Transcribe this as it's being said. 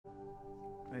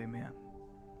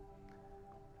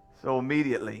So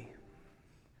immediately,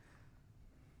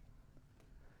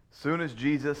 soon as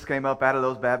Jesus came up out of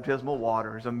those baptismal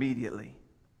waters, immediately,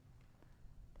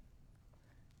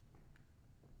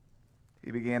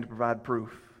 he began to provide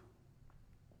proof,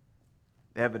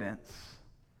 evidence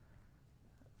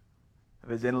of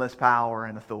his endless power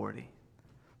and authority.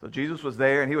 So Jesus was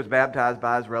there, and he was baptized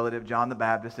by his relative, John the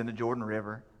Baptist, in the Jordan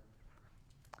River.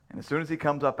 And as soon as he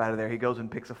comes up out of there, he goes and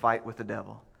picks a fight with the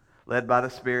devil, led by the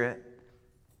Spirit,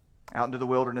 out into the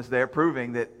wilderness there,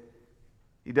 proving that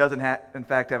he doesn't in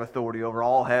fact have authority over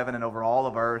all heaven and over all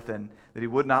of earth, and that he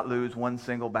would not lose one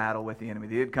single battle with the enemy.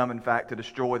 He had come, in fact, to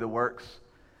destroy the works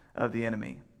of the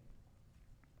enemy.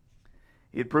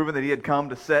 He had proven that he had come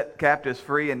to set captives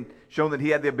free and shown that he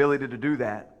had the ability to do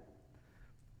that.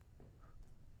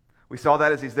 We saw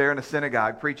that as he's there in a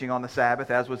synagogue preaching on the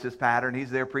Sabbath, as was his pattern. He's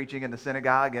there preaching in the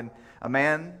synagogue, and a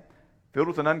man filled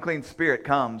with an unclean spirit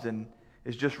comes and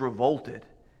is just revolted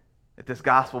at this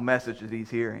gospel message that he's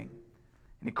hearing.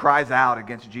 And he cries out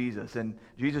against Jesus, and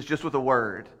Jesus, just with a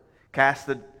word, casts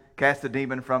the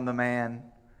demon from the man,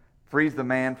 frees the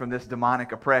man from this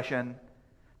demonic oppression,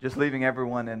 just leaving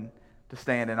everyone to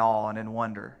stand in awe and in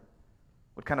wonder.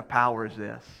 What kind of power is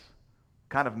this? What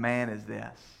kind of man is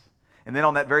this? And then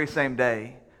on that very same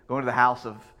day, going to the house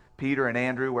of Peter and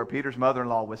Andrew, where Peter's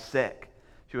mother-in-law was sick.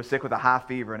 She was sick with a high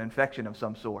fever, an infection of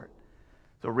some sort.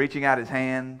 So reaching out his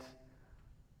hand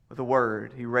with a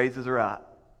word, he raises her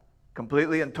up,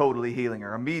 completely and totally healing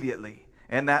her. Immediately,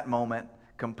 in that moment,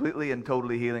 completely and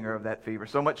totally healing her of that fever.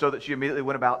 So much so that she immediately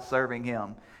went about serving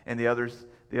him and the others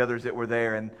that were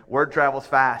there. And word travels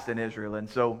fast in Israel. And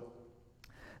so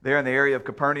there in the area of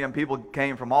Capernaum, people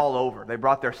came from all over. They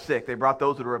brought their sick. They brought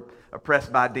those that were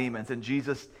oppressed by demons. And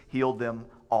Jesus healed them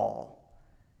all.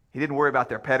 He didn't worry about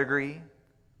their pedigree.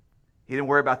 He didn't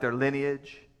worry about their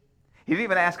lineage. He didn't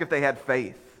even ask if they had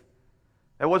faith.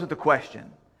 That wasn't the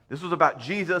question. This was about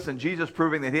Jesus, and Jesus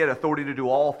proving that he had authority to do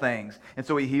all things. And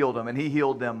so he healed them, and he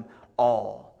healed them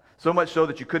all. So much so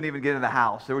that you couldn't even get in the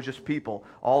house. There were just people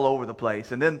all over the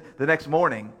place. And then the next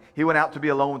morning, he went out to be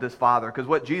alone with his Father, because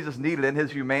what Jesus needed in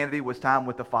his humanity was time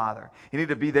with the Father. He needed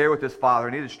to be there with his Father.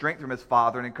 He needed strength from his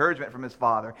Father and encouragement from his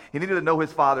Father. He needed to know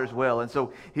his Father's will. And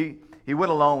so he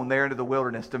went alone there into the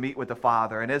wilderness to meet with the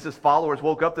Father. And as his followers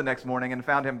woke up the next morning and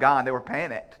found him gone, they were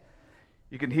panicked.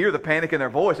 You can hear the panic in their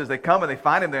voice as they come and they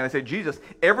find him there and they say, Jesus,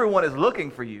 everyone is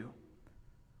looking for you.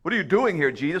 What are you doing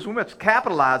here, Jesus? We must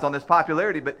capitalize on this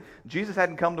popularity. But Jesus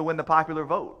hadn't come to win the popular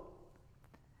vote.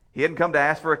 He hadn't come to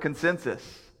ask for a consensus.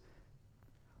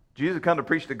 Jesus had come to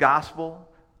preach the gospel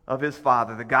of his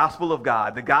Father, the gospel of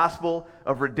God, the gospel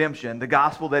of redemption, the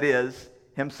gospel that is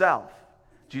himself.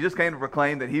 Jesus came to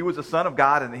proclaim that he was the Son of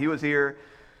God and that he was here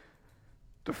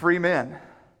to free men.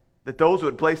 That those who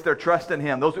would place their trust in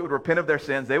him, those who would repent of their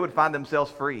sins, they would find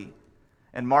themselves free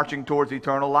and marching towards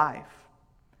eternal life.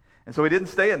 And so he didn't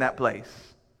stay in that place.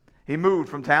 He moved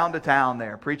from town to town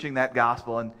there, preaching that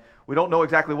gospel. And we don't know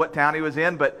exactly what town he was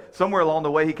in, but somewhere along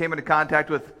the way he came into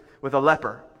contact with a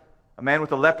leper, a man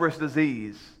with a leprous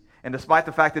disease. And despite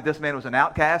the fact that this man was an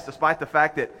outcast, despite the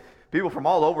fact that people from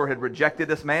all over had rejected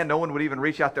this man, no one would even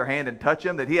reach out their hand and touch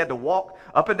him, that he had to walk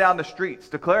up and down the streets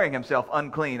declaring himself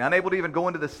unclean, unable to even go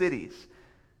into the cities.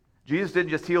 Jesus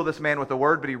didn't just heal this man with a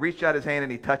word, but he reached out his hand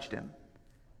and he touched him.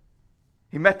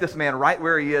 He met this man right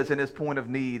where he is in his point of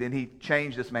need, and he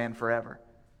changed this man forever.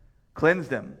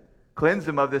 Cleansed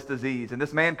him of this disease. And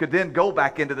this man could then go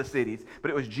back into the cities,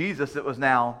 but it was Jesus that was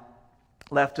now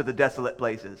left to the desolate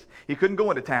places. He couldn't go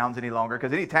into towns any longer,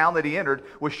 because any town that he entered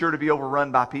was sure to be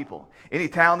overrun by people. Any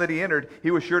town that he entered,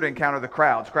 he was sure to encounter the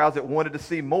crowds that wanted to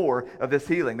see more of this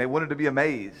healing. They wanted to be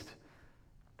amazed.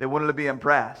 They wanted to be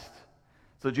impressed.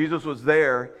 So Jesus was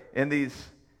there in these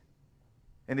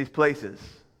places,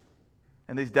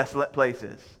 in these desolate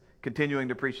places, continuing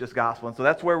to preach this gospel. And so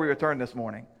that's where we return this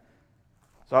morning.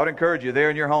 So I would encourage you there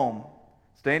in your home,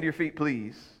 stand to your feet,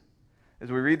 please.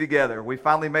 As we read together, we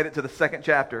finally made it to the second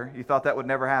chapter. You thought that would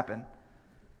never happen.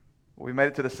 We made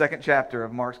it to the second chapter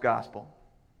of Mark's Gospel.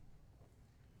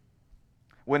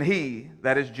 When he,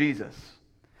 that is Jesus,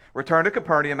 returned to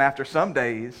Capernaum after some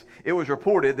days, it was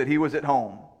reported that he was at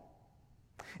home.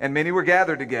 And many were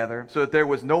gathered together, so that there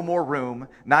was no more room,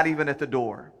 not even at the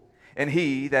door. And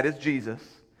he, that is Jesus,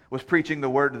 was preaching the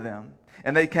word to them.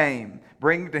 And they came,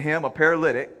 bringing to him a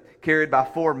paralytic carried by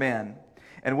 4 men.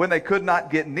 And when they could not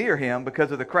get near him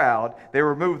because of the crowd, they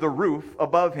removed the roof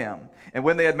above him. And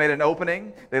when they had made an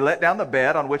opening, they let down the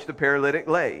bed on which the paralytic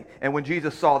lay. And when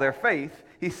Jesus saw their faith,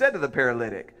 he said to the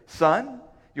paralytic, "Son,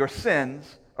 your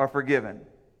sins are forgiven."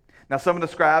 Now some of the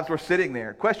scribes were sitting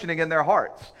there, questioning in their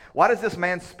hearts, "Why does this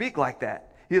man speak like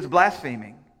that? He is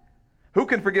blaspheming." Who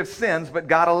can forgive sins but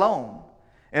God alone?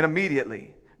 And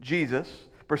immediately, Jesus,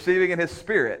 perceiving in his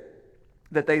spirit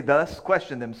that they thus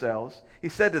questioned themselves, he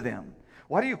said to them,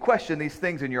 why do you question these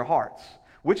things in your hearts?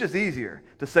 Which is easier,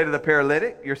 to say to the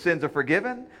paralytic, your sins are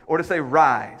forgiven, or to say,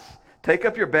 rise, take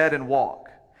up your bed and walk?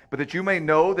 But that you may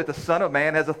know that the Son of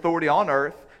Man has authority on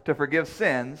earth to forgive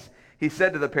sins, he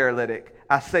said to the paralytic,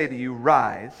 I say to you,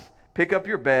 rise, pick up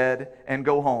your bed and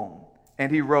go home.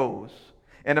 And he rose,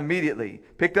 and immediately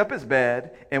picked up his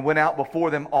bed and went out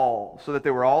before them all, so that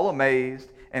they were all amazed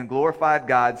and glorified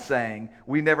God, saying,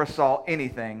 we never saw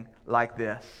anything like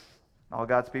this. All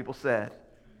God's people said.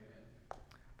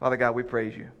 Father God, we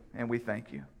praise you and we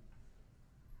thank you.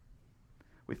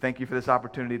 We thank you for this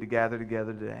opportunity to gather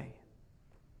together today.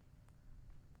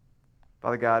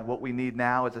 Father God, what we need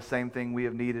now is the same thing we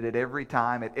have needed at every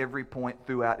time, at every point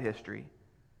throughout history.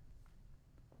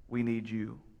 We need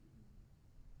you.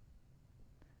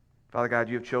 Father God,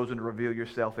 you have chosen to reveal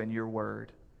yourself in your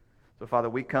word. So Father,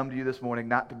 we come to you this morning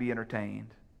not to be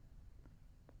entertained,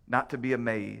 not to be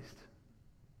amazed,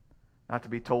 not to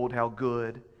be told how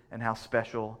good and how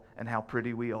special and how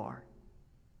pretty we are.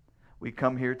 We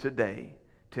come here today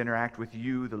to interact with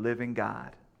you, the living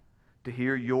God, to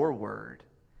hear your word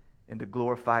and to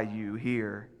glorify you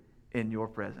here in your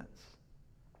presence.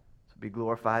 So be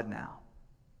glorified now.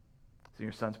 It's in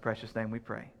your Son's precious name we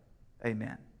pray.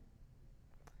 Amen.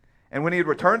 And when he had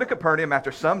returned to Capernaum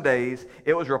after some days,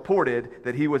 it was reported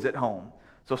that he was at home.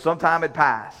 So some time had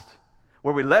passed.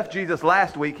 Where we left Jesus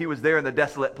last week, he was there in the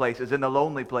desolate places, in the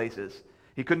lonely places.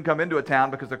 He couldn't come into a town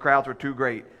because the crowds were too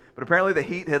great. But apparently the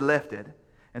heat had lifted.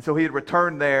 And so he had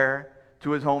returned there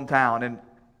to his hometown. And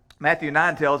Matthew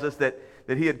 9 tells us that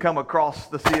he had come across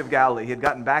the Sea of Galilee. He had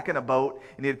gotten back in a boat,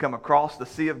 and he had come across the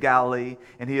Sea of Galilee,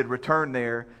 and he had returned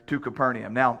there to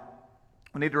Capernaum. Now,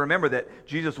 we need to remember that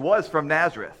Jesus was from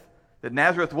Nazareth, that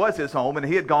Nazareth was his home, and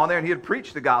he had gone there and he had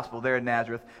preached the gospel there in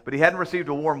Nazareth, but he hadn't received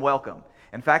a warm welcome.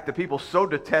 In fact, the people so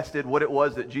detested what it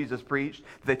was that Jesus preached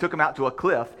that they took him out to a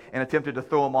cliff and attempted to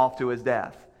throw him off to his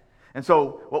death. And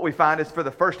so what we find is for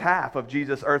the first half of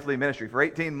Jesus' earthly ministry, for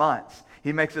 18 months,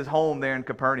 he makes his home there in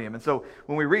Capernaum. And so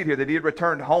when we read here that he had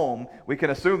returned home, we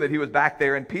can assume that he was back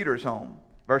there in Peter's home.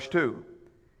 Verse 2.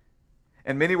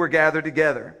 And many were gathered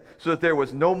together, so that there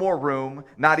was no more room,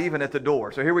 not even at the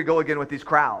door. So here we go again with these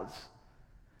crowds.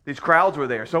 These crowds were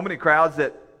there. So many crowds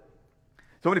that,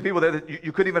 so many people there that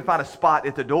you couldn't even find a spot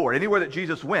at the door. Anywhere that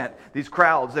Jesus went, these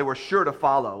crowds, they were sure to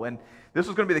follow. And this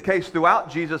was going to be the case throughout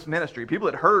Jesus' ministry. People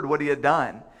had heard what he had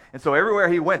done. And so everywhere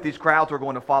he went, these crowds were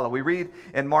going to follow. We read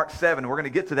in Mark 7, we're going to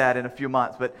get to that in a few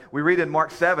months, but we read in Mark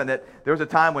 7 that there was a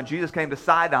time when Jesus came to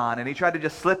Sidon and he tried to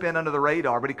just slip in under the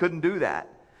radar, but he couldn't do that.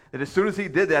 That as soon as he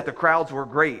did that, the crowds were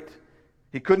great.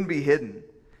 He couldn't be hidden.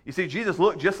 You see, Jesus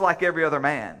looked just like every other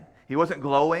man. He wasn't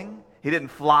glowing. He didn't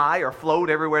fly or float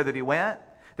everywhere that he went.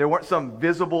 There wasn't some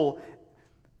visible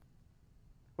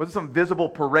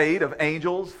parade of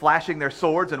angels flashing their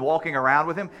swords and walking around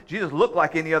with him. Jesus looked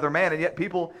like any other man, and yet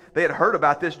people, they had heard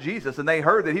about this Jesus, and they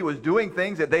heard that he was doing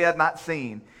things that they had not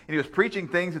seen, and he was preaching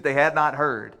things that they had not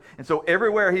heard. And so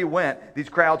everywhere he went, these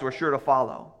crowds were sure to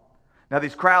follow. Now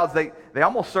these crowds, they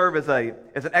almost serve as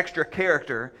an extra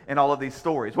character in all of these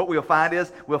stories. What we'll find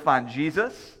is, we'll find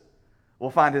Jesus, we'll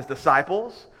find his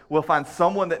disciples, we'll find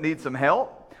someone that needs some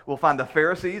help, we'll find the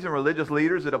Pharisees and religious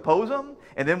leaders that oppose him,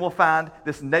 and then we'll find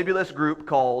this nebulous group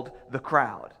called the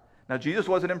crowd. Now Jesus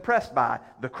wasn't impressed by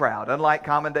the crowd, unlike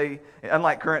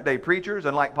current day preachers,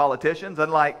 unlike politicians,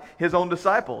 unlike his own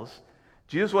disciples.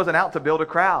 Jesus wasn't out to build a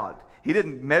crowd. He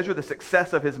didn't measure the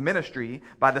success of his ministry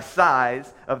by the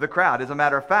size of the crowd. As a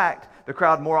matter of fact, the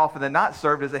crowd more often than not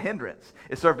served as a hindrance.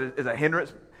 It served as a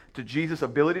hindrance to Jesus'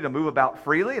 ability to move about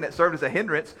freely, and it served as a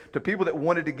hindrance to people that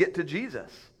wanted to get to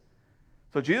Jesus.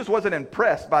 So Jesus wasn't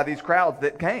impressed by these crowds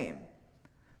that came.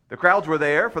 The crowds were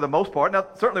there for the most part. Now,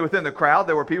 certainly within the crowd,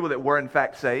 there were people that were in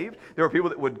fact saved. There were people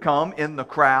that would come in the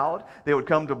crowd. They would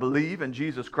come to believe in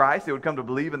Jesus Christ. They would come to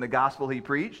believe in the gospel he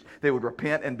preached. They would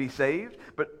repent and be saved.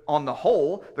 But on the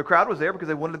whole, the crowd was there because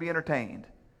they wanted to be entertained.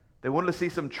 They wanted to see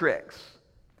some tricks.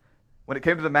 When it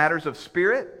came to the matters of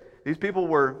spirit, these people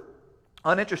were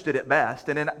uninterested at best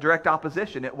and in direct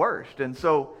opposition at worst. And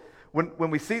so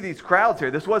when we see these crowds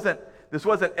here, this wasn't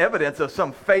evidence of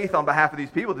some faith on behalf of these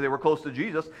people that they were close to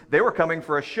Jesus. They were coming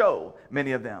for a show,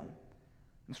 many of them.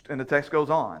 And the text goes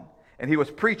on. And he was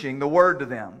preaching the word to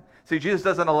them. See, Jesus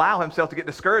doesn't allow himself to get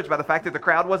discouraged by the fact that the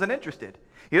crowd wasn't interested.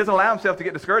 He doesn't allow himself to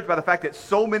get discouraged by the fact that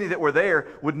so many that were there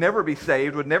would never be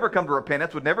saved, would never come to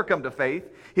repentance, would never come to faith.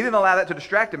 He didn't allow that to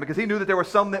distract him because he knew that there were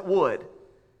some that would.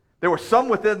 There were some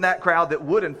within that crowd that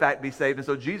would in fact be saved. And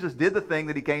so Jesus did the thing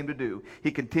that he came to do.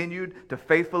 He continued to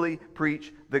faithfully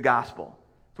preach the gospel.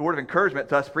 It's a word of encouragement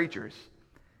to us preachers.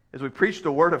 As we preach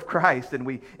the word of Christ and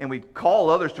we call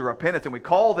others to repentance and we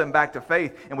call them back to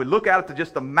faith and we look out at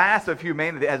just the mass of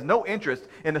humanity that has no interest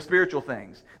in the spiritual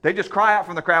things. They just cry out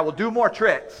from the crowd, "Well, do more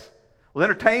tricks. Well,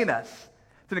 entertain us."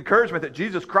 It's an encouragement that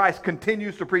Jesus Christ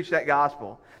continues to preach that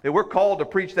gospel. That we're called to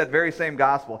preach that very same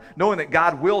gospel, knowing that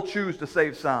God will choose to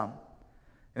save some.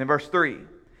 And in verse 3,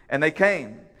 "And they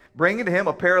came, bringing to him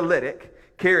a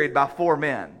paralytic carried by 4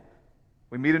 men."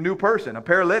 We meet a new person, a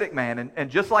paralytic man, and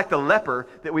just like the leper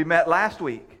that we met last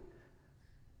week,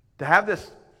 to have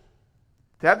this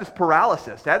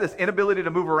paralysis, to have this inability to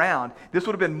move around, this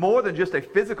would have been more than just a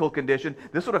physical condition.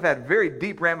 This would have had very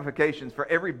deep ramifications for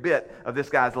every bit of this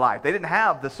guy's life. They didn't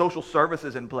have the social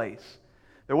services in place.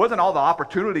 There wasn't all the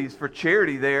opportunities for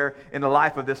charity there in the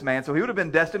life of this man, so he would have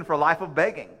been destined for a life of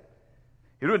begging.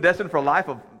 He would have been destined for a life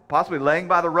of possibly laying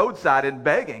by the roadside and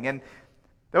begging. And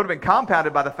that would have been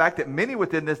compounded by the fact that many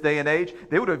within this day and age,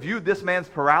 they would have viewed this man's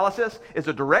paralysis as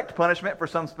a direct punishment for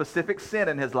some specific sin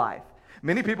in his life.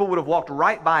 Many people would have walked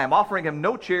right by him, offering him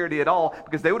no charity at all,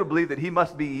 because they would have believed that he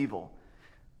must be evil.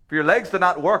 For your legs to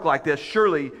not work like this,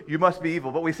 surely you must be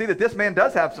evil. But we see that this man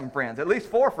does have some friends, at least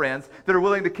 4 friends, that are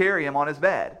willing to carry him on his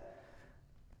bed.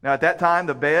 Now at that time,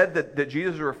 the bed that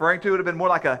Jesus was referring to would have been more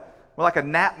like a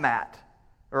nap mat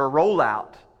or a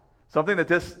rollout. Something that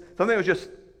was just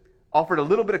offered a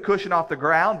little bit of cushion off the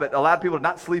ground, but allowed people to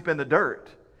not sleep in the dirt.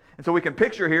 And so we can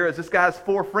picture here as this guy's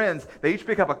 4 friends, they each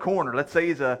pick up a corner. Let's say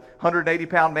he's a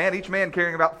 180-pound man, each man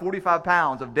carrying about 45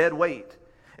 pounds of dead weight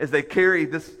as they carry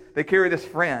this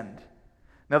friend.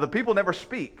 Now the people never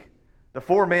speak. The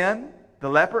 4 men, the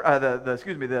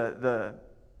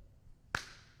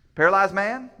paralyzed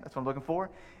man, that's what I'm looking for,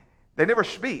 they never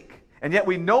speak. And yet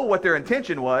we know what their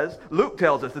intention was. Luke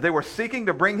tells us that they were seeking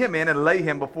to bring him in and lay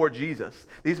him before Jesus.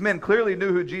 These men clearly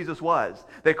knew who Jesus was.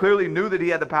 They clearly knew that he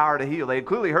had the power to heal. They had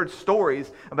clearly heard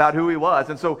stories about who he was.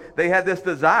 And so they had this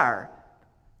desire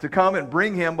to come and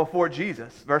bring him before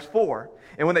Jesus. Verse 4,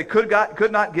 "And when they could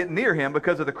not get near him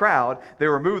because of the crowd, they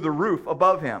removed the roof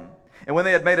above him. And when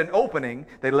they had made an opening,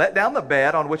 they let down the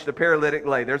bed on which the paralytic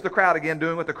lay." There's the crowd again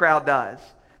doing what the crowd does.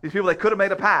 These people, they could have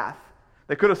made a path.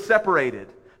 They could have separated.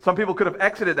 Some people could have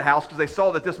exited the house because they saw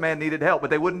that this man needed help,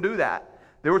 but they wouldn't do that.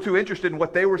 They were too interested in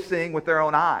what they were seeing with their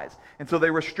own eyes. And so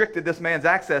they restricted this man's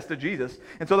access to Jesus.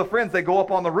 And so the friends, they go up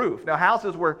on the roof. Now,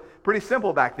 houses were pretty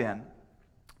simple back then.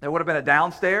 There would have been a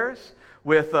downstairs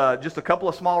with just a couple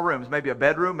of small rooms, maybe a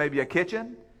bedroom, maybe a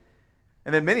kitchen.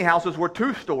 And then many houses were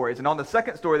 2 stories. And on the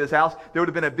second story of this house, there would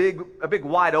have been a big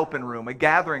wide open room, a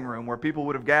gathering room where people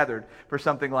would have gathered for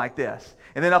something like this.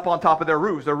 And then up on top of their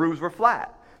roofs were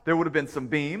flat. There would have been some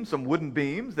beams, some wooden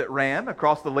beams that ran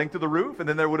across the length of the roof, and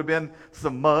then there would have been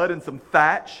some mud and some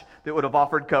thatch that would have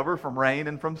offered cover from rain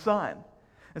and from sun.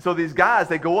 And so these guys,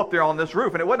 they go up there on this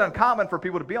roof, and it wasn't uncommon for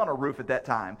people to be on a roof at that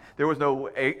time. There was no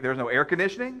air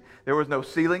conditioning, there was no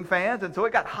ceiling fans, and so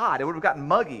it got hot. It would have gotten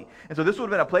muggy. And so this would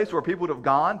have been a place where people would have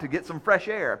gone to get some fresh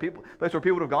air, a place where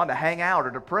people would have gone to hang out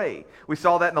or to pray. We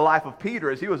saw that in the life of Peter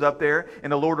as he was up there,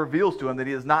 and the Lord reveals to him that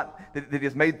he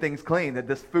has made things clean, that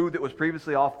this food that was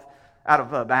previously out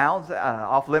of bounds,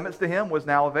 off limits to him, was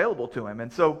now available to him.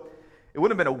 And so it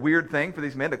wouldn't have been a weird thing for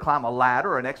these men to climb a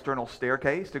ladder or an external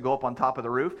staircase to go up on top of the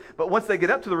roof. But once they get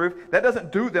up to the roof, that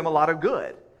doesn't do them a lot of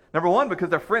good. Number one, because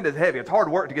their friend is heavy. It's hard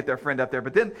work to get their friend up there.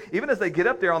 But then, even as they get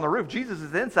up there on the roof, Jesus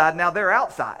is inside, now they're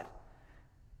outside.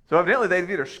 So evidently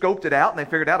they've either scoped it out and they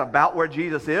figured out about where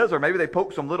Jesus is, or maybe they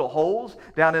poked some little holes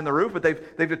down in the roof, but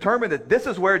they've determined that this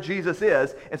is where Jesus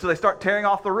is, and so they start tearing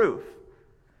off the roof.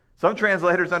 Some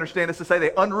translators understand this to say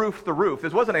they unroofed the roof.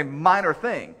 This wasn't a minor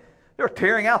thing. They were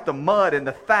tearing out the mud and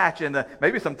the thatch and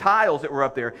maybe some tiles that were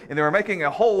up there, and they were making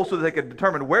a hole so that they could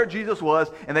determine where Jesus was,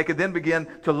 and they could then begin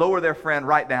to lower their friend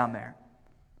right down there.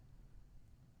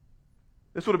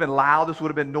 This would have been loud, this would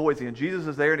have been noisy, and Jesus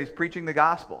is there and he's preaching the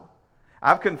gospel.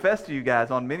 I've confessed to you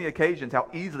guys on many occasions how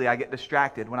easily I get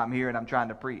distracted when I'm here and I'm trying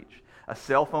to preach. A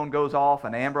cell phone goes off,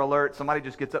 an Amber Alert, somebody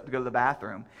just gets up to go to the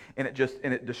bathroom, and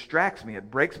it distracts me. It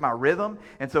breaks my rhythm,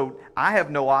 and so I have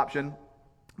no option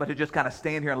but to just kind of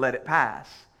stand here and let it pass.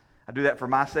 I do that for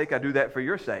my sake. I do that for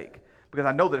your sake, because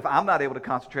I know that if I'm not able to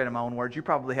concentrate on my own words, you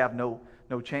probably have no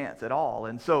chance at all.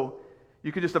 And so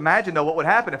you can just imagine, though, what would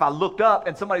happen if I looked up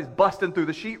and somebody's busting through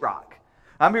the sheetrock.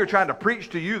 I'm here trying to preach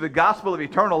to you the gospel of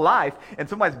eternal life, and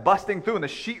somebody's busting through and the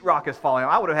sheetrock is falling.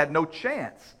 I would have had no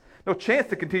chance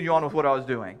to continue on with what I was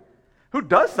doing. Who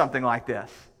does something like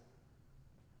this?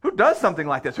 Who does something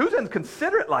like this? Who's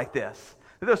inconsiderate like this?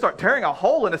 They'll start tearing a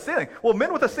hole in the ceiling. Well,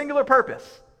 men with a singular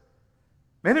purpose.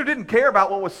 Men who didn't care about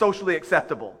what was socially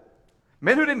acceptable.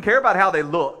 Men who didn't care about how they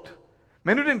looked.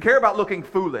 Men who didn't care about looking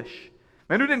foolish.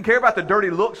 Men who didn't care about the dirty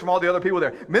looks from all the other people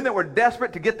there. Men that were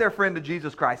desperate to get their friend to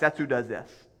Jesus Christ. That's who does this.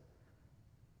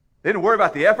 They didn't worry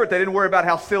about the effort. They didn't worry about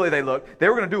how silly they looked. They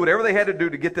were going to do whatever they had to do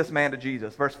to get this man to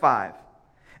Jesus. Verse 5.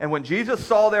 And when Jesus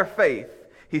saw their faith,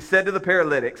 he said to the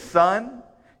paralytic, "Son,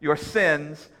 your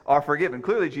sins are forgiven."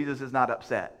 Clearly, Jesus is not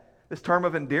upset. This term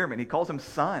of endearment, he calls him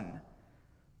son.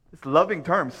 This loving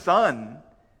term, son.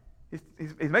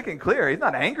 He's making it clear. He's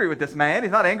not angry with this man.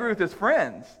 He's not angry with his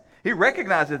friends. He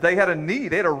recognizes they had a need.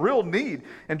 They had a real need.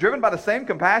 And driven by the same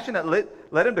compassion that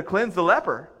led him to cleanse the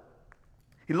leper,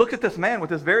 he looked at this man with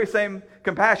this very same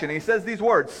compassion. And he says these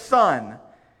words, "Son,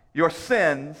 your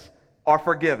sins are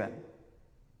forgiven."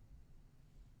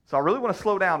 So I really want to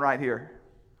slow down right here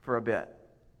for a bit.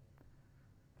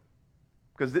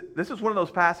 Because this is one of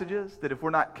those passages that if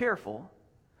we're not careful,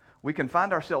 we can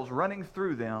find ourselves running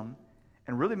through them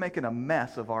and really making a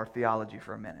mess of our theology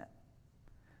for a minute.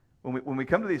 When we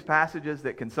come to these passages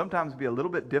that can sometimes be a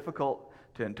little bit difficult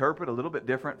to interpret, a little bit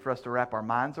different for us to wrap our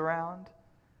minds around,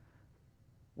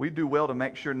 we do well to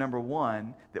make sure, number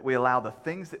one, that we allow the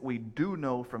things that we do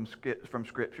know from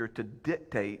Scripture to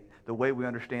dictate the way we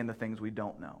understand the things we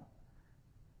don't know.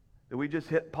 That we just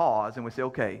hit pause and we say,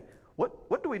 okay,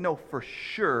 what do we know for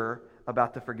sure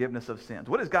about the forgiveness of sins?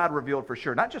 What has God revealed for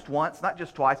sure? Not just once, not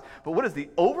just twice, but what is the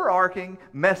overarching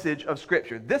message of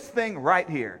Scripture? This thing right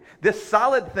here, this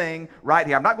solid thing right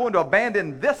here. I'm not going to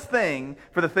abandon this thing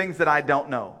for the things that I don't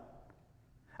know.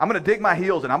 I'm going to dig my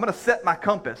heels in. I'm going to set my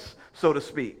compass, so to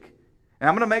speak. And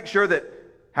I'm going to make sure that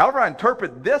however I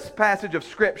interpret this passage of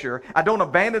Scripture, I don't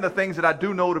abandon the things that I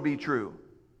do know to be true.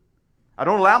 I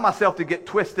don't allow myself to get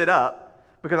twisted up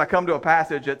because I come to a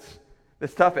passage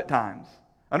that's tough at times.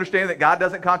 Understanding that God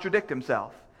doesn't contradict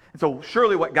himself. And so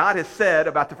surely what God has said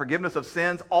about the forgiveness of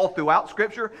sins all throughout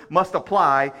Scripture must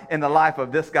apply in the life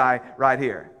of this guy right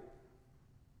here.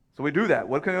 So we do that.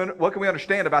 What can we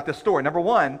understand about this story? Number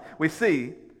one, we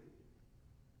see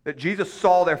that Jesus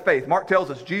saw their faith. Mark tells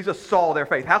us Jesus saw their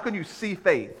faith. How can you see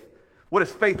faith? What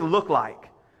does faith look like?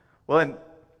 Well,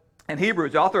 in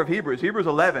Hebrews, the author of Hebrews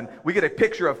 11, we get a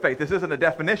picture of faith. This isn't a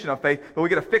definition of faith, but we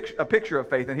get a picture of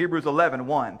faith in Hebrews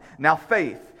 11:1. Now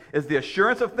faith is the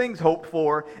assurance of things hoped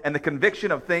for and the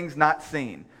conviction of things not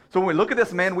seen. So when we look at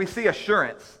this man, we see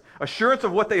assurance. Assurance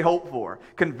of what they hope for.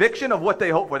 Conviction of what they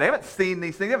hope for. They haven't seen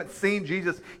these things. They haven't seen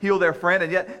Jesus heal their friend,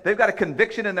 and yet they've got a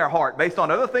conviction in their heart based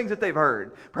on other things that they've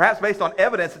heard. Perhaps based on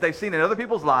evidence that they've seen in other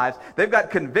people's lives. They've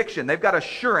got conviction. They've got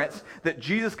assurance that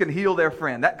Jesus can heal their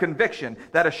friend. That conviction,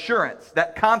 that assurance,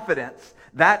 that confidence,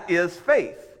 that is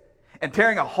faith. And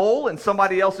tearing a hole in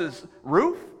somebody else's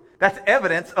roof, that's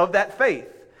evidence of that faith.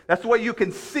 That's the way you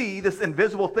can see this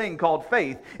invisible thing called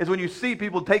faith, is when you see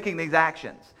people taking these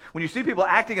actions. When you see people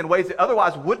acting in ways that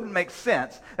otherwise wouldn't make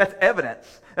sense, that's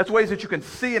evidence. That's ways that you can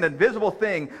see an invisible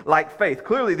thing like faith.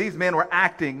 Clearly, these men were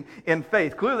acting in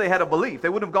faith. Clearly, they had a belief. They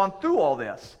wouldn't have gone through all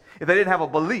this if they didn't have a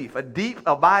belief, a deep,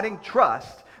 abiding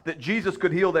trust that Jesus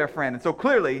could heal their friend. And so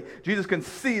clearly, Jesus can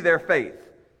see their faith.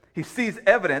 He sees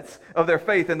evidence of their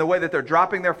faith in the way that they're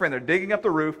dropping their friend. They're digging up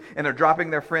the roof, and they're dropping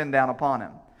their friend down upon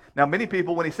him. Now, many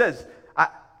people, when it says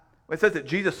that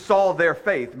Jesus saw their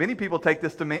faith, many people take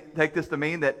this to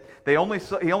mean that he only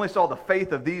saw the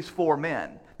faith of these four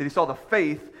men, that he saw the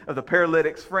faith of the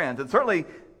paralytic's friends. And certainly,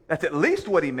 that's at least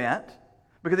what he meant,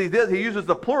 because he uses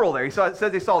the plural there. It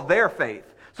says he saw their faith.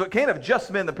 So it can't have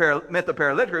just meant the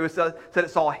paralytic. It said it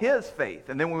saw his faith.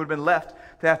 And then we would have been left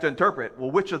to have to interpret, well,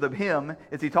 which of the him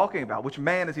is he talking about? Which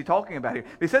man is he talking about here?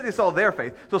 But he says he saw their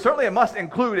faith. So certainly it must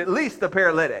include at least the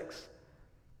paralytics.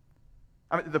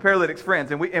 The paralytic's friends.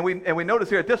 And we notice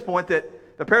here at this point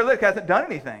that the paralytic hasn't done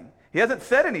anything. He hasn't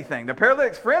said anything. The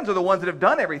paralytic's friends are the ones that have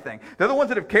done everything. They're the ones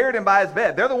that have carried him by his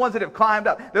bed. They're the ones that have climbed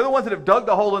up. They're the ones that have dug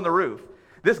the hole in the roof.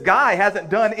 This guy hasn't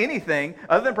done anything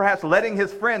other than perhaps letting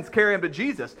his friends carry him to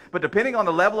Jesus. But depending on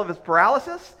the level of his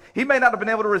paralysis, he may not have been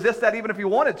able to resist that even if he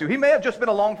wanted to. He may have just been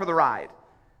along for the ride.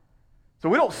 So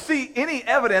we don't see any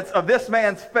evidence of this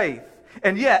man's faith.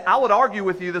 And yet, I would argue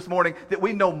with you this morning that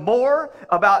we know more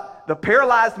about the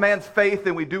paralyzed man's faith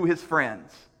than we do his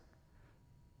friends.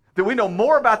 That we know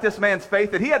more about this man's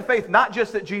faith, that he had faith not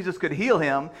just that Jesus could heal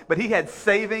him, but he had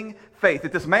saving faith.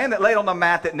 That this man that laid on the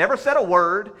mat, that never said a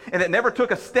word, and that never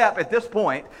took a step at this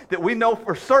point, that we know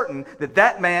for certain that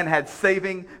that man had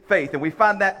saving faith. And we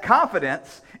find that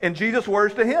confidence in Jesus'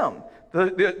 words to him.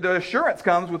 The assurance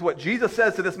comes with what Jesus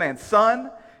says to this man,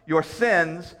 "Son, your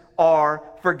sins are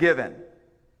forgiven."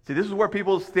 See, this is where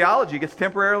people's theology gets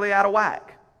temporarily out of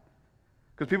whack.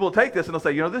 Because people will take this and they'll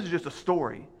say, this is just a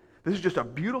story. This is just a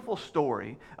beautiful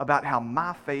story about how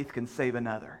my faith can save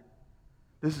another.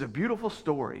 This is a beautiful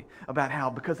story about how,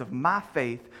 because of my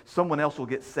faith, someone else will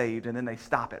get saved, and then they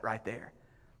stop it right there.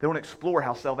 They don't explore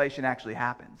how salvation actually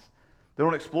happens. They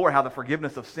don't explore how the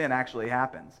forgiveness of sin actually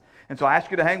happens. And so I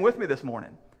ask you to hang with me this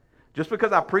morning. Just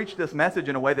because I preach this message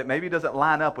in a way that maybe doesn't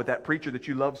line up with that preacher that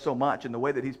you love so much and the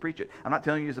way that he's preached it. I'm not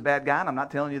telling you he's a bad guy, and I'm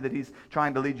not telling you that he's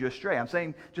trying to lead you astray. I'm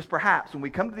saying just perhaps when we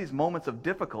come to these moments of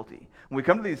difficulty, when we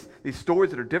come to these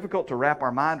stories that are difficult to wrap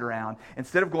our mind around,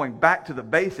 instead of going back to the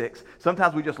basics,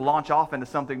 sometimes we just launch off into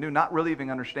something new, not really even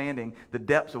understanding the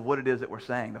depths of what it is that we're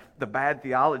saying, the bad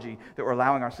theology that we're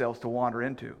allowing ourselves to wander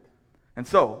into. And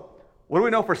so, what do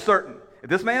we know for certain? If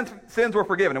this man's sins were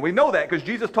forgiven, and we know that because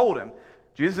Jesus told him,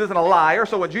 Jesus isn't a liar,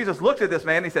 so when Jesus looked at this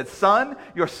man, he said, "Son,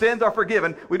 your sins are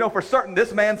forgiven." We know for certain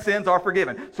this man's sins are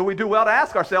forgiven. So we do well to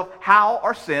ask ourselves, how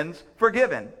are sins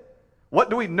forgiven? What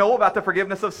do we know about the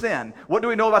forgiveness of sin? What do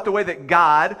we know about the way that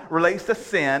God relates to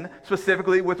sin,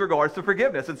 specifically with regards to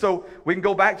forgiveness? And so we can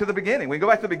go back to the beginning. We can go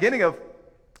back to the beginning of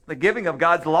the giving of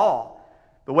God's law,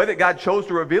 the way that God chose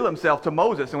to reveal himself to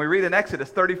Moses. And we read in Exodus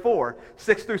 34,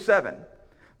 6 through 7.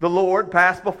 The Lord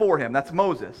passed before him, that's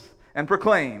Moses, and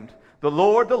proclaimed, the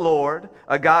Lord,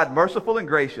 a God merciful and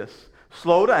gracious,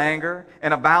 slow to anger,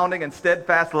 and abounding in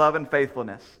steadfast love and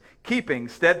faithfulness, keeping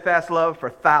steadfast love for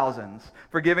thousands,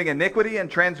 forgiving iniquity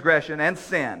and transgression and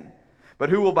sin,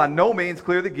 but who will by no means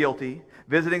clear the guilty,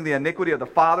 visiting the iniquity of the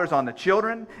fathers on the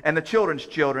children and the children's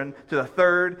children to the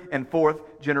third and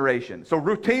fourth generation. So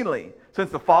routinely, since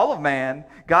the fall of man,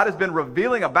 God has been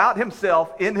revealing about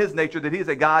himself in his nature that he is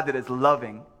a God that is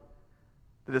loving,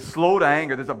 that is slow to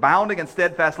anger, there's abounding in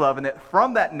steadfast love, and that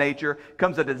from that nature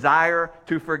comes a desire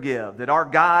to forgive. That our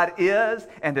God is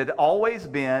and had always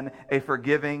been a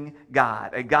forgiving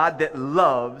God, a God that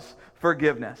loves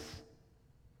forgiveness.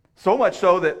 So much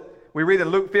so that we read in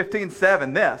Luke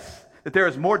 15:7 this, that there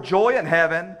is more joy in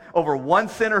heaven over one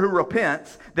sinner who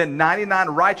repents than 99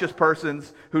 righteous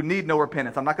persons who need no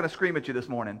repentance. I'm not going to scream at you this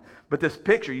morning, but this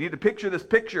picture, you need to picture this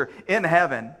picture in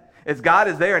heaven as God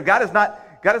is there, and God is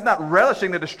not relishing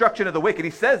the destruction of the wicked.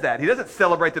 He says that. He doesn't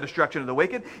celebrate the destruction of the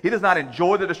wicked. He does not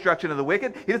enjoy the destruction of the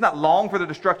wicked. He does not long for the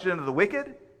destruction of the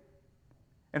wicked.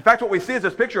 In fact, what we see is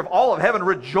this picture of all of heaven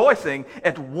rejoicing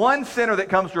at one sinner that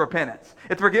comes to repentance.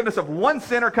 It's the forgiveness of one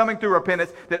sinner coming through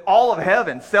repentance that all of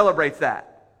heaven celebrates that.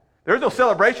 There is no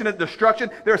celebration at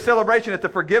destruction. There is celebration at the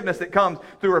forgiveness that comes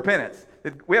through repentance.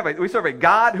 We serve a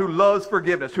God who loves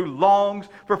forgiveness, who longs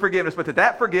for forgiveness, but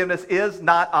that forgiveness is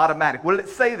not automatic. What did it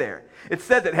say there? It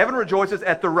said that heaven rejoices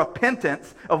at the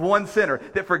repentance of one sinner,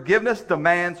 that forgiveness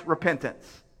demands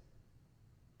repentance.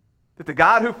 That the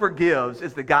God who forgives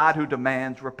is the God who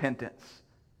demands repentance.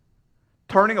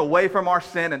 Turning away from our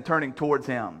sin and turning towards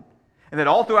him. And that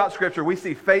all throughout Scripture we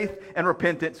see faith and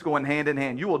repentance going hand in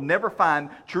hand. You will never find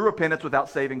true repentance without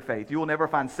saving faith. You will never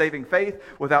find saving faith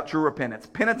without true repentance.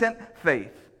 Penitent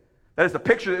faith. That is the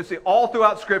picture that you see all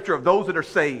throughout Scripture of those that are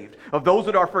saved, of those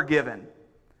that are forgiven.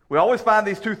 We always find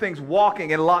these two things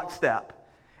walking in lockstep.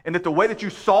 And that the way that you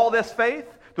saw this faith,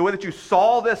 the way that you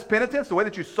saw this penitence, the way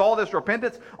that you saw this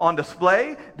repentance on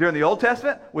display during the Old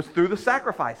Testament was through the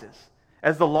sacrifices.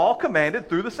 As the law commanded,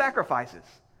 through the sacrifices.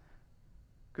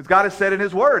 Because God has said in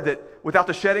his word that without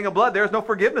the shedding of blood, there is no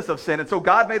forgiveness of sin. And so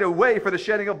God made a way for the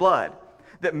shedding of blood.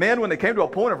 That men, when they came to a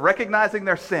point of recognizing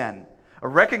their sin,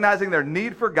 of recognizing their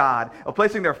need for God, of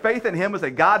placing their faith in him as a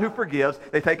God who forgives,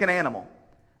 they take an animal,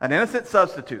 an innocent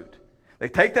substitute. They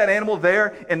take that animal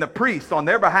there, and the priests on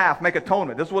their behalf make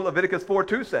atonement. This is what Leviticus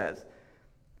 4:2 says.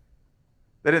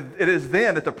 That it is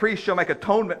then that the priest shall make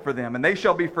atonement for them, and they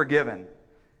shall be forgiven.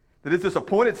 That as this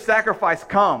appointed sacrifice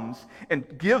comes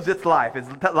and gives its life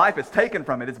is taken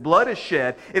from it, its blood is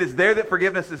shed, it is there that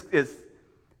forgiveness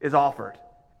is offered.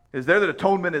 It is there that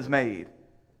atonement is made.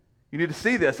 You need to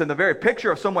see this in the very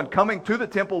picture of someone coming to the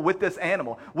temple with this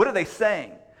animal. What are they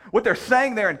saying? What they're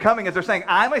saying there and coming is they're saying,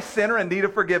 I'm a sinner in need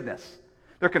of forgiveness.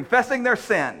 They're confessing their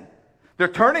sin. They're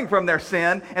turning from their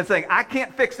sin and saying, I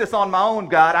can't fix this on my own,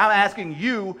 God. I'm asking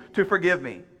you to forgive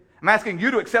me. I'm asking you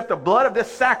to accept the blood of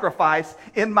this sacrifice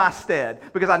in my stead,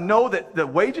 because I know that the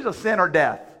wages of sin are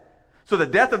death. So the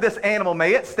death of this animal,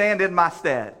 may it stand in my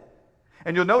stead.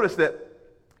 And you'll notice that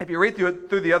if you read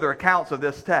through the other accounts of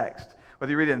this text,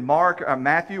 whether you read in Mark or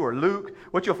Matthew or Luke,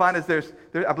 what you'll find is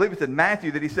I believe it's in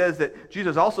Matthew that he says that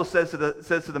Jesus also says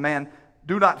to the man,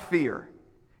 do not fear.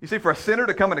 You see, for a sinner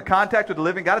to come into contact with the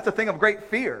living God, it's a thing of great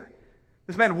fear.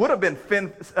 This man would have been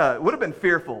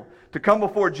fearful to come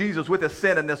before Jesus with his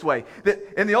sin in this way.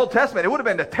 That in the Old Testament, it would have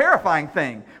been a terrifying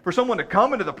thing for someone to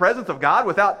come into the presence of God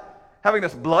without having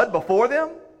this blood before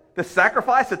them, this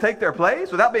sacrifice to take their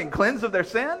place, without being cleansed of their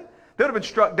sin. They would have been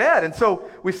struck dead. And so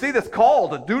we see this call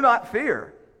to do not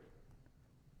fear.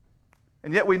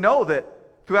 And yet we know that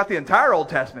throughout the entire Old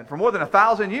Testament, for more than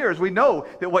 1,000 years, we know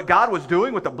that what God was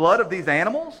doing with the blood of these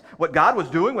animals, what God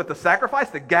was doing with the sacrifice,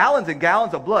 the gallons and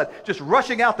gallons of blood just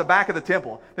rushing out the back of the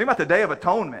temple. Think about the Day of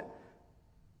Atonement.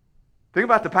 Think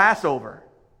about the Passover.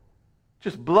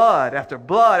 Just blood after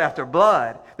blood after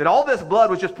blood. That all this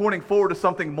blood was just pointing forward to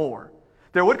something more.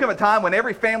 There would come a time when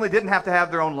every family didn't have to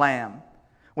have their own lamb.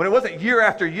 When it wasn't year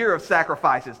after year of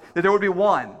sacrifices. That there would be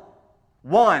one,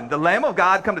 the Lamb of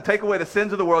God come to take away the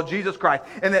sins of the world, Jesus Christ.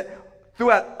 And that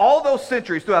throughout all those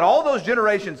centuries, throughout all those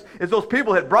generations, as those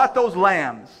people had brought those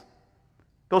lambs,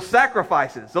 those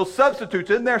sacrifices, those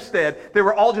substitutes in their stead, they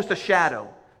were all just a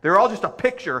shadow. They were all just a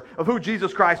picture of who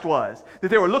Jesus Christ was. That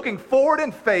they were looking forward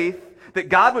in faith that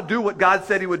God would do what God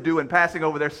said he would do in passing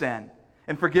over their sin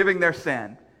and forgiving their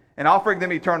sin and offering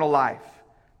them eternal life.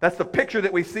 That's the picture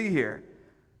that we see here.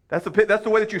 That's the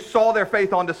way that you saw their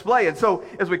faith on display. And so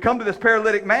as we come to this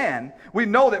paralytic man, we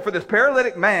know that for this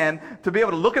paralytic man to be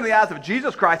able to look in the eyes of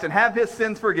Jesus Christ and have his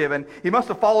sins forgiven, he must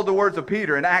have followed the words of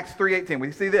Peter in Acts 3:18.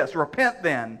 We see this, repent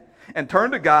then and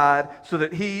turn to God so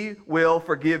that he will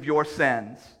forgive your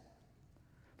sins.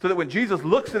 So that when Jesus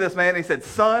looks to this man, he said,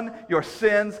 son, your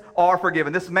sins are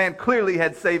forgiven. This man clearly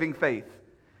had saving faith.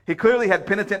 He clearly had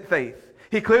penitent faith.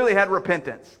 He clearly had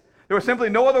repentance. There was simply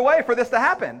no other way for this to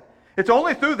happen. It's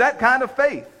only through that kind of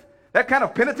faith, that kind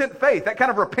of penitent faith, that kind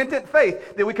of repentant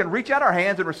faith, that we can reach out our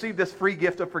hands and receive this free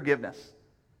gift of forgiveness.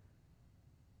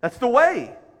 That's the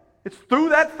way. It's through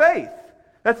that faith.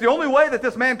 That's the only way that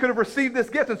this man could have received this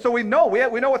gift. And so we know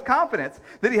with confidence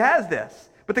that he has this.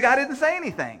 But the guy didn't say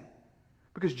anything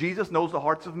because Jesus knows the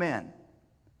hearts of men.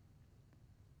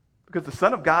 Because the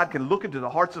Son of God can look into the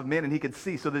hearts of men and he can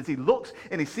see. So that as he looks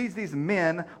and he sees these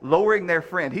men lowering their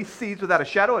friend, he sees without a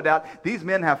shadow of doubt, these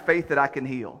men have faith that I can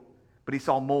heal. But he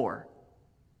saw more.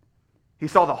 He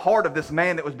saw the heart of this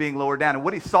man that was being lowered down. And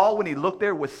what he saw when he looked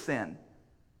there was sin.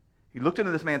 He looked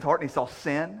into this man's heart and he saw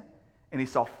sin and he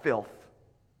saw filth.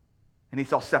 And he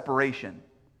saw separation.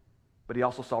 But he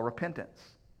also saw repentance.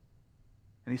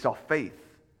 And he saw faith.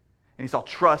 And he saw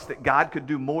trust that God could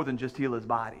do more than just heal his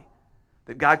body.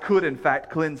 That God could, in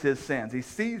fact, cleanse his sins. He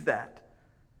sees that.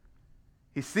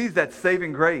 He sees that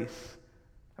saving grace.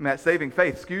 That saving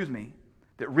faith,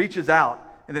 that reaches out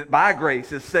and that by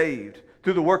grace is saved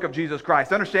through the work of Jesus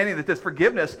Christ. Understanding that this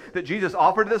forgiveness that Jesus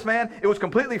offered to this man, it was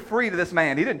completely free to this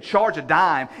man. He didn't charge a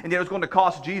dime, and yet it was going to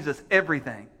cost Jesus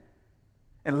everything.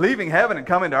 And leaving heaven and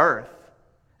coming to earth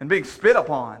and being spit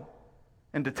upon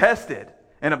and detested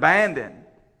and abandoned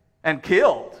and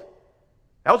killed.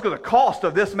 That was going to cost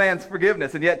of this man's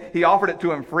forgiveness, and yet he offered it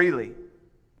to him freely.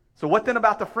 So what then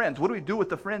about the friends? What do we do with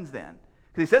the friends then?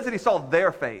 Because he says that he saw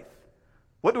their faith.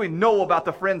 What do we know about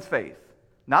the friends' faith?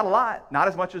 Not a lot, not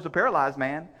as much as the paralyzed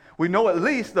man. We know at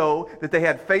least, though, that they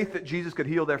had faith that Jesus could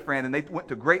heal their friend, and they went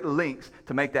to great lengths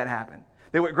to make that happen.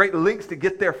 They went great lengths to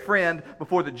get their friend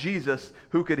before the Jesus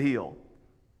who could heal.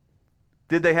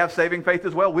 Did they have saving faith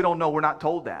as well? We don't know. We're not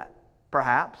told that.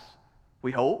 Perhaps.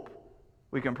 We hope.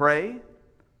 We can pray.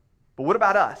 But what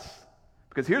about us?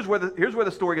 Because here's where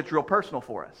the story gets real personal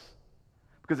for us.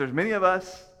 Because there's many of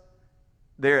us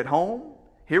there at home,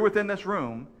 here within this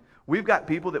room, we've got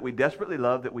people that we desperately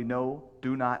love that we know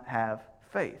do not have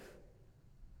faith.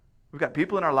 We've got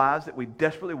people in our lives that we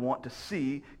desperately want to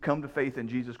see come to faith in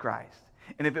Jesus Christ.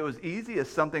 And if it was easy as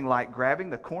something like grabbing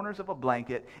the corners of a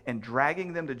blanket and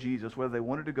dragging them to Jesus, whether they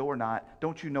wanted to go or not,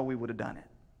 don't you know we would have done it?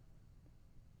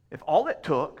 If all it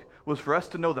took was for us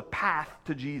to know the path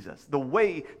to Jesus, the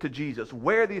way to Jesus,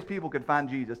 where these people could find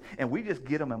Jesus, and we just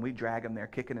get them and we drag them there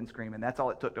kicking and screaming. That's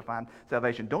all it took to find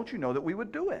salvation. Don't you know that we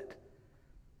would do it?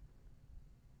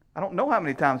 I don't know how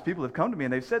many times people have come to me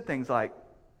and they've said things like,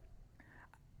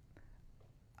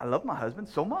 I love my husband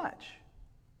so much.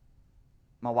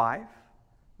 My wife,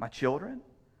 my children,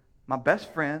 my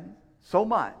best friend, so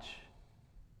much.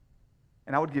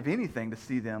 And I would give anything to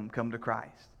see them come to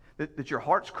Christ. That your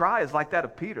heart's cry is like that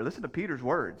of Peter. Listen to Peter's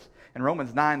words in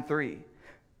Romans 9:3.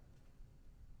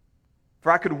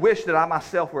 For I could wish that I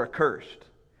myself were accursed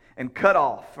and cut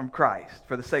off from Christ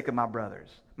for the sake of my brothers,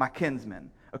 my kinsmen,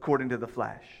 according to the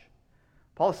flesh.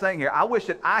 Paul is saying here, I wish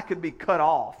that I could be cut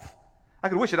off. I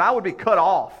could wish that I would be cut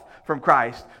off from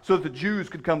Christ so that the Jews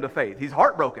could come to faith. He's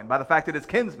heartbroken by the fact that his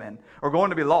kinsmen are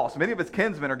going to be lost. Many of his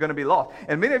kinsmen are going to be lost.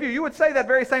 And many of you would say that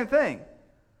very same thing.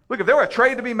 Look, if there were a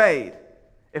trade to be made,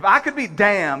 if I could be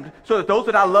damned so that those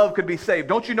that I love could be saved,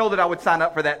 don't you know that I would sign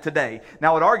up for that today?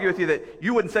 Now, I would argue with you that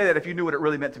you wouldn't say that if you knew what it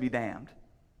really meant to be damned.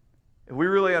 If we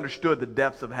really understood the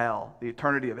depths of hell, the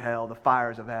eternity of hell, the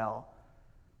fires of hell,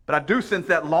 But I do sense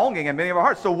that longing in many of our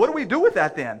hearts. So what do we do with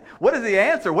that then? What is the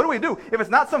answer? What do we do? If it's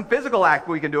not some physical act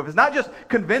we can do, if it's not just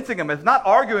convincing them, if it's not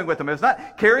arguing with them, if it's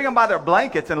not carrying them by their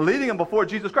blankets and leading them before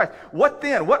Jesus Christ, what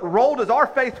then? What role does our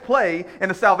faith play in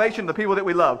the salvation of the people that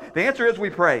we love? The answer is we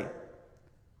pray.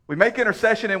 We make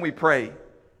intercession and we pray.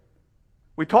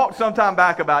 We talked some time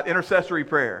back about intercessory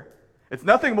prayer. It's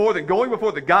nothing more than going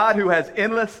before the God who has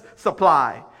endless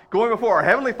supply, going before our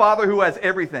Heavenly Father who has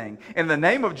everything. In the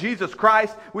name of Jesus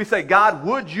Christ, we say, God,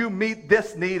 would you meet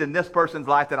this need in this person's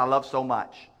life that I love so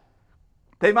much?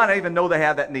 They might not even know they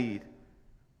have that need.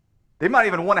 They might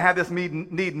even want to have this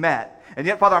need met. And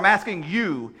yet, Father, I'm asking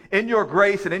you, in your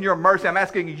grace and in your mercy, I'm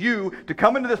asking you to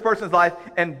come into this person's life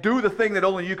and do the thing that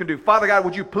only you can do. Father God,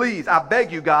 would you please, I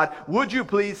beg you, God, would you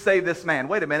please save this man?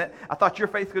 Wait a minute, I thought your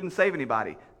faith couldn't save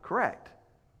anybody. Correct.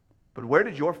 But where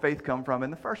did your faith come from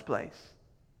in the first place?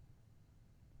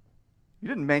 You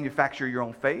didn't manufacture your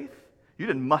own faith. You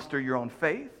didn't muster your own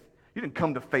faith. You didn't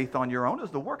come to faith on your own. It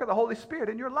was the work of the Holy Spirit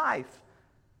in your life.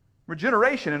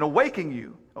 Regeneration and awakening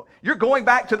you. You're going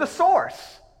back to the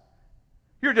source.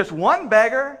 You're just one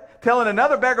beggar telling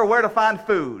another beggar where to find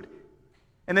food.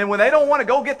 And then when they don't want to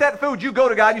go get that food, you go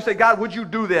to God and you say, God, would you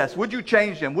do this? Would you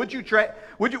change them? Would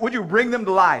you bring them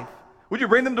to life? Would you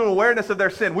bring them to awareness of their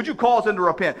sin? Would you cause them to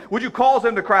repent? Would you cause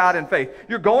them to cry out in faith?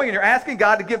 You're going and you're asking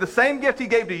God to give the same gift he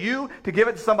gave to you, to give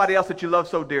it to somebody else that you love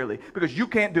so dearly. Because you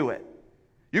can't do it.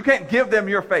 You can't give them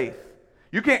your faith.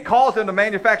 You can't cause them to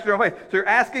manufacture their own faith. So you're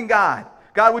asking God,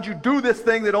 God, would you do this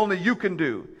thing that only you can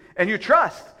do? And you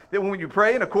trust that when you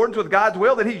pray in accordance with God's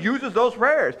will, that he uses those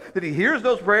prayers, that he hears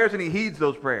those prayers and he heeds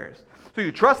those prayers. So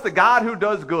you trust the God who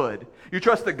does good. You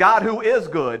trust the God who is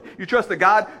good. You trust the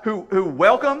God who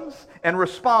welcomes and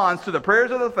responds to the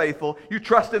prayers of the faithful. You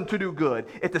trust him to do good.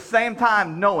 At the same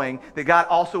time, knowing that God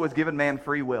also has given man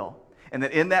free will. And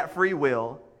that in that free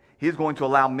will, he is going to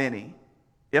allow many,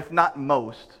 if not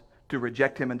most, to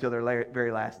reject him until their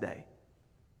very last day.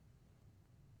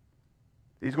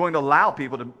 He's going to allow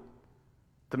people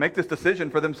to make this decision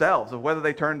for themselves of whether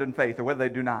they turned in faith or whether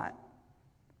they do not.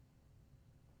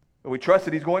 But we trust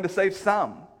that he's going to save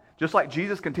some. Just like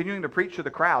Jesus continuing to preach to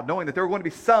the crowd, knowing that there are going to be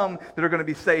some that are going to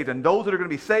be saved. And those that are going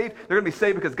to be saved, they're going to be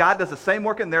saved because God does the same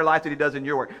work in their life that he does in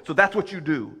your work. So that's what you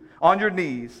do. On your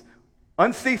knees,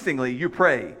 unceasingly, you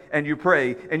pray and you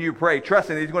pray and you pray,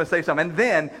 trusting that he's going to save some. And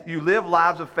then you live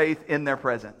lives of faith in their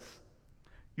presence.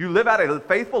 You live out a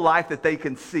faithful life that they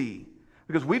can see.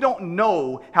 Because we don't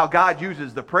know how God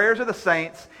uses the prayers of the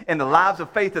saints and the lives of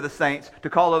faith of the saints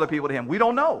to call other people to him. We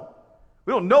don't know.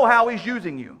 We don't know how he's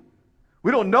using you.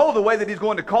 We don't know the way that he's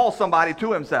going to call somebody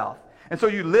to himself. And so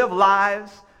you live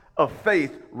lives of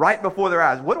faith right before their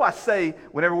eyes. What do I say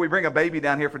whenever we bring a baby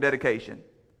down here for dedication?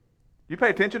 You pay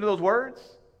attention to those words?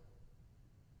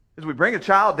 As we bring a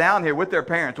child down here with their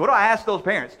parents, what do I ask those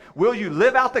parents? Will you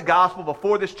live out the gospel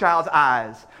before this child's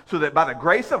eyes so that by the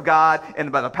grace of God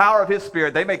and by the power of his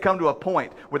Spirit, they may come to a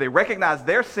point where they recognize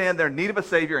their sin, their need of a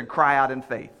Savior, and cry out in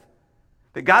faith?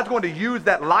 That God's going to use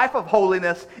that life of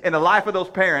holiness in the life of those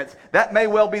parents. That may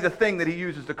well be the thing that he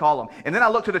uses to call them. And then I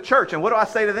look to the church, and what do I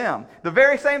say to them? The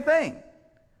very same thing.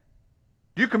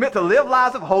 Do you commit to live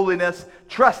lives of holiness,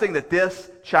 trusting that this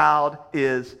child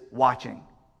is watching?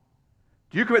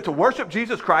 Do you commit to worship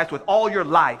Jesus Christ with all your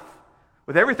life,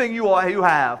 with everything you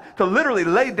have, to literally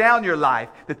lay down your life,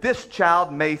 that this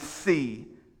child may see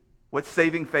what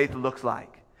saving faith looks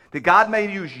like? That God may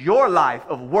use your life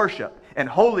of worship and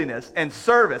holiness and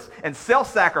service and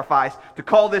self-sacrifice to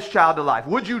call this child to life.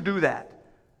 Would you do that?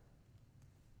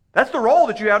 That's the role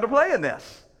that you have to play in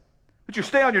this. That you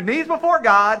stay on your knees before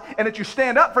God and that you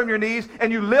stand up from your knees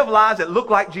and you live lives that look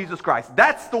like Jesus Christ.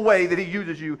 That's the way that he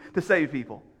uses you to save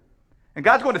people. And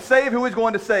God's going to save who he's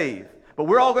going to save. But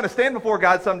we're all going to stand before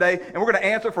God someday and we're going to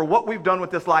answer for what we've done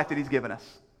with this life that he's given us.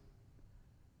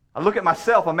 I look at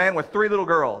myself, a man with 3 little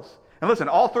girls. And listen,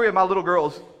 all 3 of my little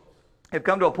girls have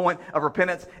come to a point of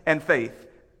repentance and faith.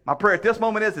 My prayer at this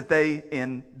moment is that they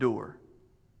endure.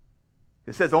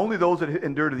 It says only those that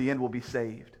endure to the end will be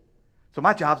saved. So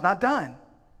my job's not done.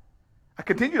 I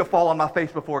continue to fall on my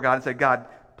face before God and say, God,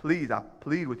 please, I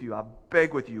plead with you, I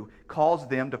beg with you, cause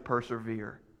them to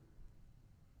persevere.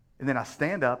 And then I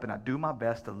stand up and I do my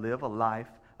best to live a life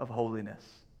of holiness.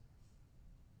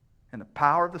 In the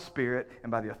power of the Spirit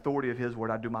and by the authority of his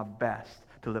word, I do my best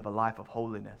to live a life of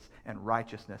holiness and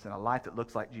righteousness and a life that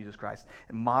looks like Jesus Christ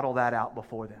and model that out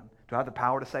before them. Do I have the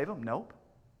power to save them? Nope.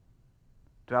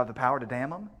 Do I have the power to damn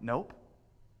them? Nope.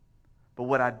 But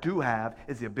what I do have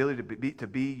is the ability to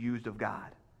be used of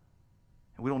God.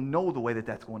 And we don't know the way that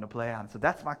that's going to play out. And so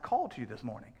that's my call to you this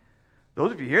morning.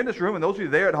 Those of you here in this room and those of you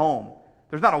there at home,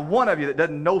 There's not a one of you that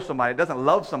doesn't know somebody, doesn't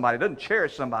love somebody, doesn't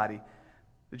cherish somebody,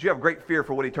 that you have great fear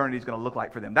for what eternity is going to look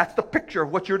like for them. That's the picture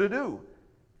of what you're to do.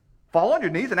 Fall on your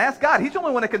knees and ask God. He's the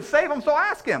only one that can save them, so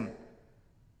ask him.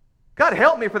 God,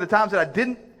 help me for the times that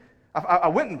I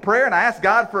went in prayer and I asked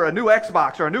God for a new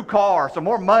Xbox or a new car, or some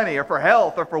more money, or for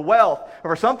health, or for wealth,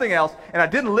 or for something else, and I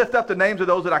didn't lift up the names of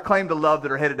those that I claim to love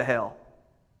that are headed to hell.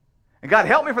 And God,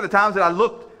 help me for the times that I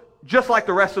looked just like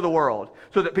the rest of the world,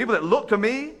 so that people that looked to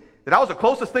me, that I was the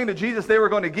closest thing to Jesus they were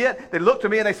going to get, they looked to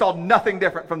me and they saw nothing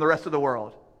different from the rest of the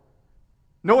world.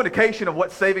 No indication of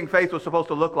what saving faith was supposed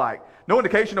to look like. No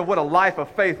indication of what a life of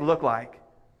faith looked like.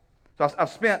 So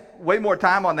I've spent way more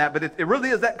time on that, but it really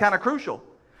is that kind of crucial.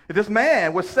 If this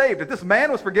man was saved, if this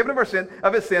man was forgiven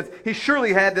of his sins, he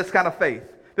surely had this kind of faith,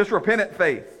 this repentant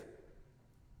faith.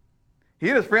 He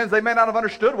and his friends, they may not have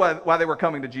understood why they were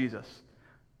coming to Jesus.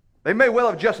 They may well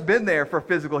have just been there for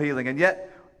physical healing, and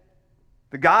yet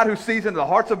the God who sees into the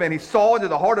hearts of men, he saw into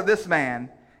the heart of this man,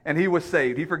 and he was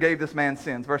saved. He forgave this man's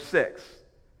sins. Verse 6.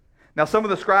 Now some of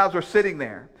the scribes were sitting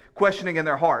there, questioning in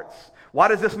their hearts, why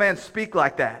does this man speak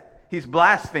like that? He's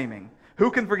blaspheming. Who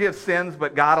can forgive sins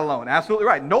but God alone? Absolutely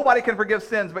right. Nobody can forgive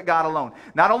sins but God alone.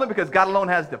 Not only because God alone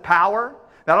has the power,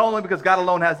 not only because God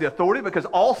alone has the authority, because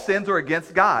all sins are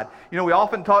against God. You know, we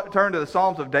often turn to the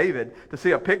Psalms of David to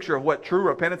see a picture of what true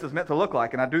repentance is meant to look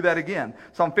like, and I do that again.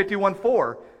 Psalm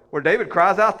 51:4, where David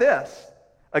cries out this,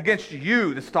 against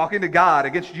you, this is talking to God,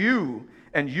 against you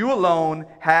and you alone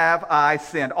have I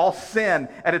sinned. All sin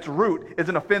at its root is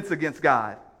an offense against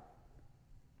God.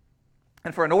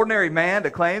 And for an ordinary man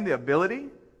to claim the ability,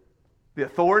 the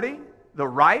authority, the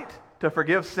right to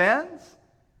forgive sins,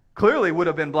 clearly would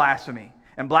have been blasphemy.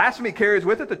 And blasphemy carries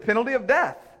with it the penalty of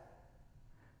death.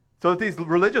 So that these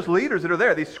religious leaders that are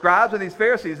there, these scribes and these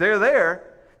Pharisees, they're there.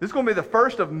 This is going to be the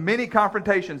first of many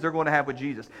confrontations they're going to have with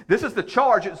Jesus. This is the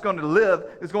charge that's going to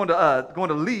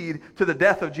lead to the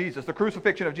death of Jesus, the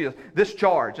crucifixion of Jesus. This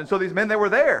charge. And so these men, they were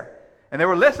there. And they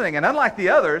were listening. And unlike the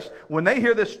others, when they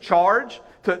hear this charge,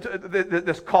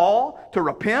 this call to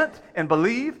repent and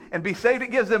believe and be saved, it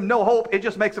gives them no hope. It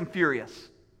just makes them furious.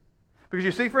 Because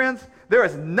you see, friends, there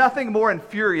is nothing more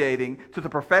infuriating to the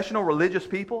professional religious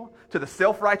people, to the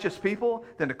self-righteous people,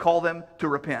 than to call them to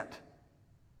repent.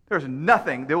 There's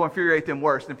nothing that will infuriate them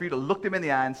worse than for you to look them in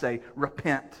the eye and say,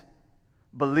 repent,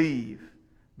 believe,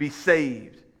 be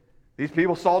saved. These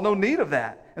people saw no need of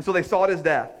that. And so they sought his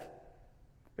death.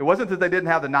 It wasn't that they didn't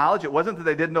have the knowledge. It wasn't that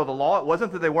they didn't know the law. It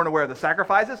wasn't that they weren't aware of the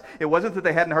sacrifices. It wasn't that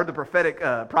they hadn't heard the prophetic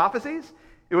prophecies.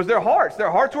 It was their hearts. Their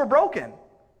hearts were broken.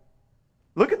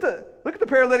 Look at the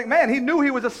paralytic man. He knew he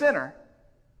was a sinner.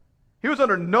 He was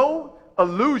under no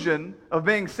illusion of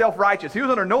being self-righteous. He was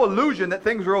under no illusion that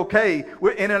things were okay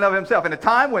in and of himself. In a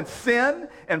time when sin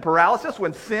and paralysis,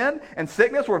 when sin and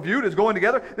sickness were viewed as going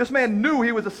together, this man knew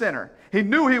he was a sinner. He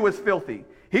knew he was filthy.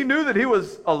 He knew that he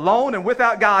was alone and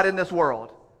without God in this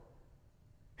world.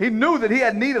 He knew that he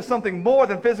had need of something more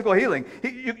than physical healing.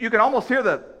 You can almost hear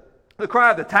the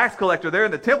cry of the tax collector there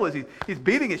in the temple as he's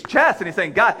beating his chest and he's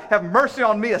saying, God, have mercy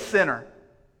on me, a sinner.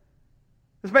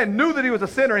 This man knew that he was a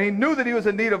sinner and he knew that he was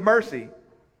in need of mercy.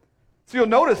 So you'll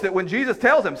notice that when Jesus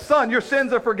tells him, son, your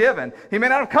sins are forgiven, he may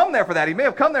not have come there for that. He may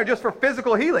have come there just for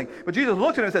physical healing. But Jesus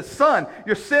looked at him and said, son,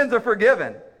 your sins are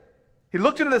forgiven. He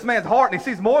looked into this man's heart and he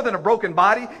sees more than a broken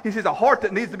body. He sees a heart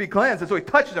that needs to be cleansed. And so he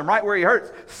touches him right where he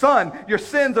hurts. Son, your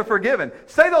sins are forgiven.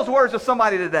 Say those words to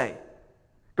somebody today.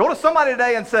 Go to somebody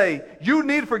today and say, you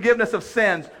need forgiveness of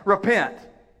sins. Repent.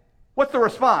 What's the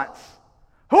response?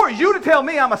 Who are you to tell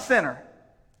me I'm a sinner?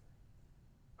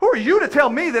 Who are you to tell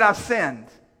me that I've sinned?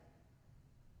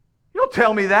 You don't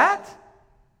tell me that.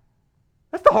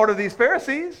 That's the heart of these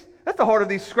Pharisees. That's the heart of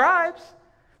these scribes.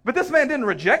 But this man didn't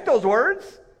reject those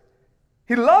words.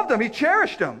 He loved them. He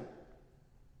cherished them.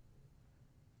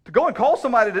 To go and call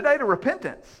somebody today to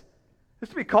repentance is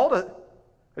to be called a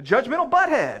judgmental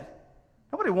butthead.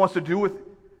 Nobody wants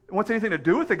anything to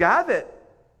do with a guy that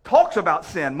talks about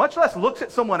sin, much less looks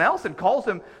at someone else and calls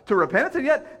them to repentance. And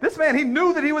yet, this man, he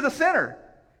knew that he was a sinner.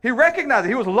 He recognized it.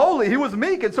 He was lowly. He was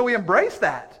meek. And so he embraced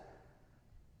that.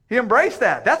 He embraced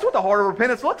that. That's what the heart of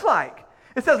repentance looks like.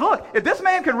 It says, look, if this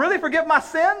man can really forgive my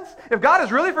sins, if God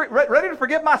is really ready to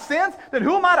forgive my sins, then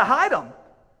who am I to hide them?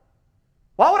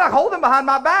 Why would I hold them behind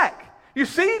my back?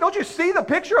 Don't you see the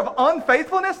picture of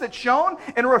unfaithfulness that's shown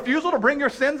in a refusal to bring your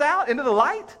sins out into the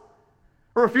light?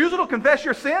 A refusal to confess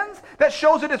your sins? That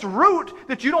shows at its root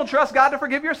that you don't trust God to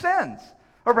forgive your sins.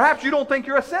 Or perhaps you don't think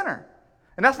you're a sinner.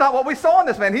 And that's not what we saw in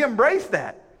this man. He embraced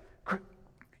that.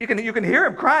 You can hear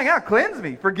him crying out, cleanse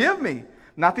me, forgive me.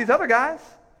 Not these other guys.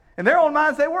 In their own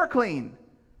minds, they were clean.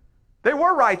 They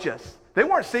were righteous. They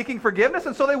weren't seeking forgiveness,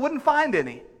 and so they wouldn't find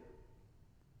any.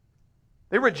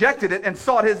 They rejected it and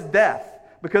sought his death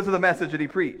because of the message that he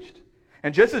preached.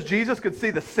 And just as Jesus could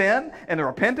see the sin and the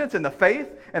repentance and the faith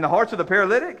in the hearts of the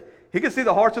paralytic, he could see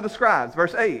the hearts of the scribes.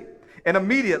 Verse 8. And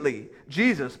immediately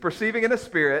Jesus, perceiving in his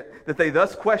spirit that they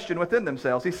thus questioned within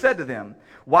themselves, he said to them,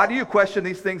 why do you question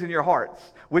these things in your hearts?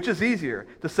 Which is easier,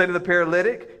 to say to the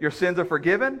paralytic, your sins are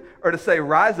forgiven, or to say,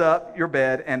 rise up your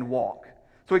bed and walk?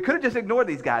 So he could have just ignored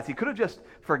these guys. He could have just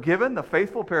forgiven the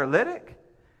faithful paralytic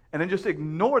and then just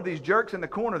ignored these jerks in the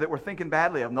corner that were thinking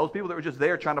badly of him, those people that were just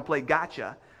there trying to play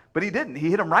gotcha. But he didn't. He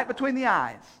hit them right between the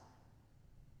eyes.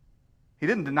 He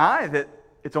didn't deny that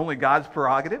it's only God's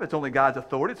prerogative, it's only God's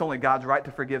authority, it's only God's right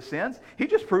to forgive sins. He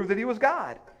just proved that he was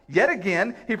God. Yet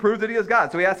again, he proved that he is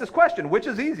God. So he asked this question, which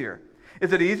is easier?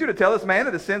 Is it easier to tell this man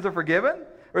that his sins are forgiven?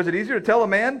 Or is it easier to tell a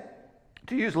man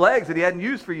to use legs that he hadn't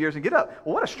used for years and get up?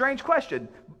 Well, what a strange question.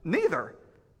 Neither.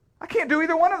 I can't do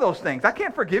either one of those things. I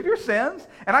can't forgive your sins,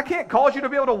 and I can't cause you to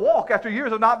be able to walk after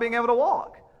years of not being able to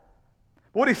walk.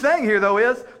 What he's saying here, though,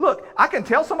 is, look, I can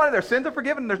tell somebody their sins are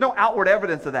forgiven, and there's no outward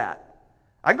evidence of that.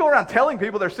 I can go around telling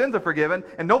people their sins are forgiven,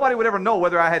 and nobody would ever know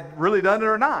whether I had really done it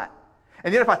or not.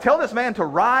 And yet if I tell this man to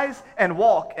rise and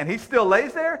walk, and he still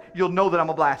lays there, you'll know that I'm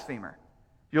a blasphemer.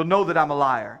 You'll know that I'm a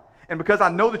liar. And because I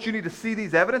know that you need to see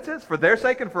these evidences, for their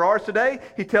sake and for ours today,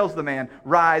 he tells the man,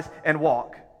 rise and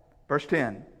walk. Verse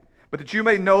 10. But that you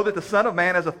may know that the Son of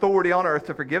Man has authority on earth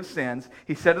to forgive sins,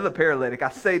 he said to the paralytic, I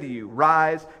say to you,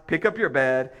 rise, pick up your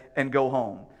bed, and go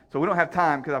home. So we don't have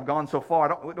time, because I've gone so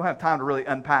far, we don't have time to really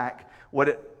unpack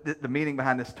the meaning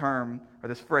behind this term, or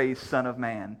this phrase, Son of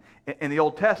Man. In the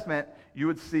Old Testament, you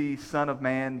would see Son of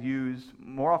Man used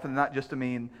more often than not just to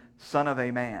mean son of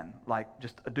a man, like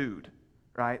just a dude,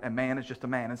 right? A man is just a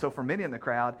man. And so for many in the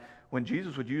crowd, when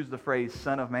Jesus would use the phrase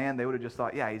Son of Man, they would have just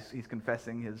thought, yeah, he's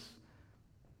confessing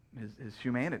his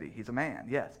humanity. He's a man,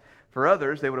 yes. For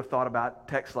others, they would have thought about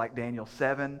texts like Daniel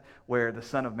 7, where the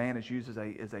Son of Man is used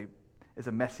as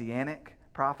a messianic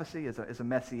prophecy, as a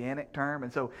messianic term.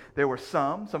 And so there were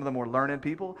some of the more learned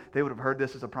people, they would have heard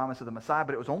this as a promise of the Messiah,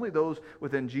 but it was only those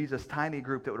within Jesus' tiny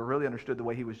group that would have really understood the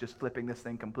way he was just flipping this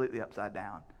thing completely upside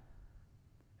down.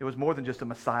 It was more than just a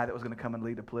Messiah that was going to come and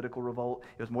lead a political revolt.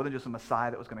 It was more than just a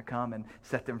Messiah that was going to come and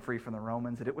set them free from the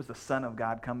Romans. That it was the Son of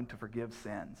God coming to forgive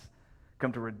sins,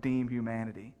 come to redeem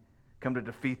humanity, come to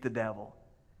defeat the devil.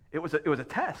 It was a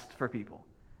test for people.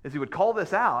 As he would call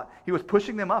this out, he was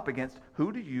pushing them up against,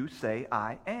 who do you say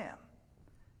I am?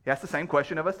 He asked the same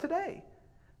question of us today.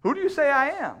 Who do you say I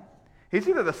am? He's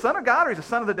either the Son of God or he's the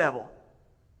son of the devil.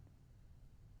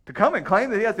 To come and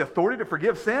claim that he has the authority to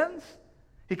forgive sins,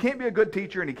 he can't be a good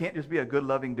teacher and he can't just be a good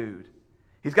loving dude.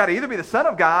 He's got to either be the Son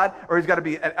of God or he's got to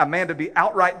be a man to be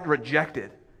outright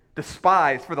rejected,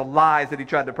 despised for the lies that he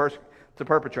tried to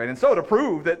perpetrate. And so to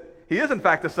prove that he is in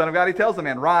fact the Son of God, he tells the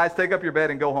man, rise, take up your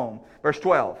bed and go home. Verse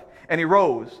 12. And he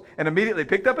rose and immediately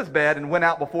picked up his bed and went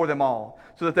out before them all,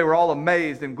 so that they were all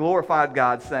amazed and glorified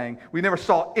God, saying, we never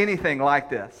saw anything like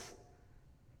this.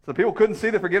 So the people couldn't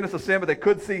see the forgiveness of sin, but they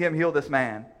could see him heal this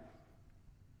man.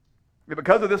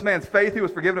 Because of this man's faith, he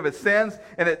was forgiven of his sins,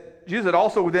 and that Jesus had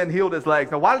also then healed his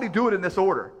legs. Now, why did he do it in this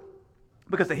order?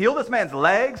 Because to heal this man's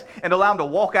legs and allow him to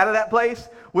walk out of that place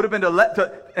would have been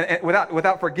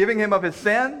without forgiving him of his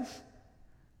sins.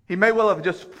 He may well have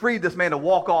just freed this man to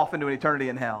walk off into an eternity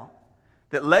in hell.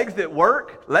 That legs that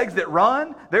work, legs that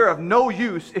run, they're of no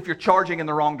use if you're charging in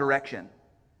the wrong direction.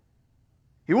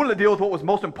 He wanted to deal with what was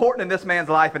most important in this man's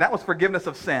life, and that was forgiveness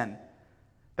of sin.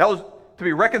 That was to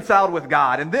be reconciled with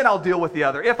God, and then I'll deal with the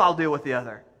other, if I'll deal with the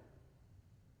other.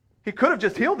 He could have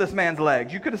just healed this man's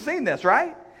legs. You could have seen this,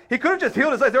 right? He could have just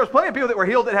healed his legs. There was plenty of people that were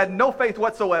healed that had no faith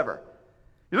whatsoever.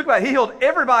 You look about it, he healed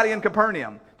everybody in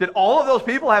Capernaum. Did all of those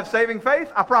people have saving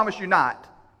faith? I promise you not.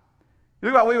 You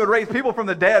look about when we would raise people from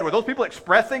the dead. Were those people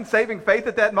expressing saving faith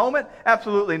at that moment?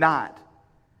 Absolutely not.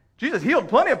 Jesus healed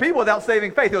plenty of people without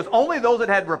saving faith. It was only those that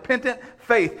had repentant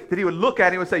faith that he would look at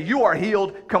and he would say, you are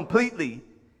healed completely,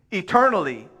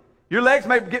 eternally. Your legs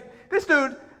may get... This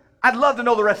dude, I'd love to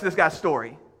know the rest of this guy's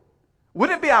story.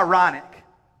 Wouldn't it be ironic?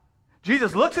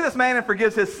 Jesus looks at this man and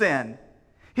forgives his sin.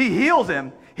 He heals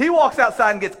him. He walks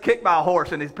outside and gets kicked by a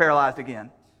horse and he's paralyzed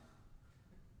again.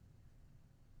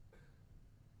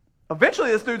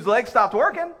 Eventually this dude's legs stopped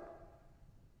working.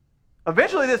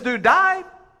 Eventually this dude died.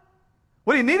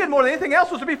 What he needed more than anything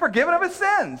else was to be forgiven of his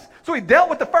sins. So he dealt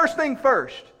with the first thing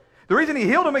first. The reason he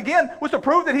healed him again was to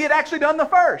prove that he had actually done the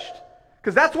first.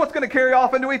 Because that's what's going to carry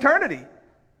off into eternity.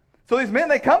 So these men,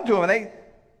 they come to him and they,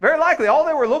 very likely, all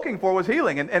they were looking for was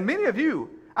healing. And many of you,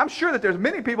 I'm sure that there's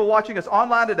many people watching us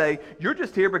online today, you're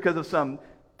just here because of some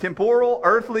temporal,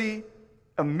 earthly,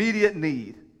 immediate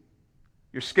need.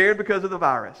 You're scared because of the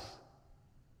virus.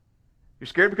 You're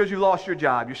scared because you lost your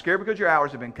job. You're scared because your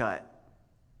hours have been cut.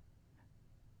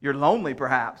 You're lonely,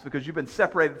 perhaps, because you've been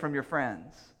separated from your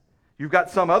friends. You've got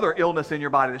some other illness in your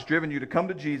body that's driven you to come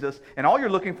to Jesus, and all you're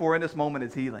looking for in this moment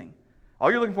is healing.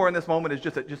 All you're looking for in this moment is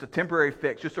just a temporary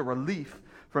fix, just a relief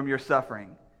from your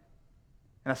suffering.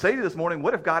 And I say to you this morning,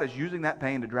 what if God is using that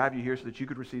pain to drive you here so that you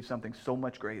could receive something so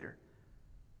much greater?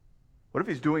 What if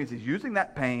he's using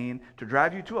that pain to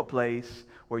drive you to a place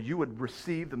where you would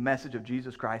receive the message of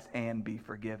Jesus Christ and be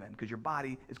forgiven? Because your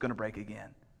body is going to break again.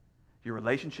 Your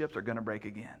relationships are going to break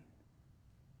again.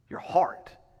 Your heart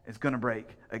is going to break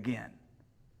again.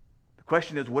 The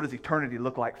question is, what does eternity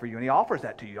look like for you? And he offers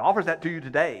that to you. He offers that to you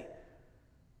today.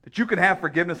 That you can have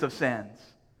forgiveness of sins.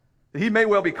 That he may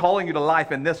well be calling you to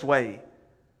life in this way.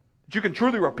 That you can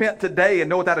truly repent today and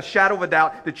know without a shadow of a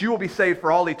doubt that you will be saved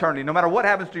for all eternity, no matter what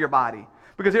happens to your body.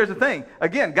 Because here's the thing.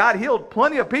 Again, God healed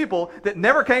plenty of people that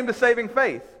never came to saving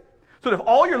faith. So if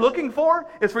all you're looking for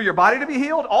is for your body to be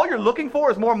healed, all you're looking for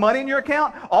is more money in your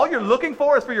account, all you're looking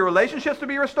for is for your relationships to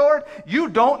be restored, you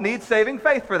don't need saving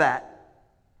faith for that.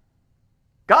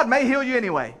 God may heal you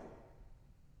anyway.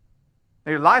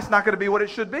 Now, your life's not going to be what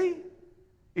it should be.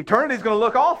 Eternity's going to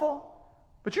look awful.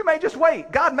 But you may just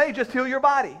wait. God may just heal your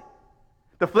body.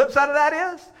 The flip side of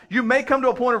that is, you may come to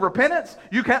a point of repentance.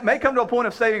 You may come to a point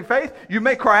of saving faith. You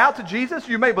may cry out to Jesus.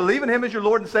 You may believe in him as your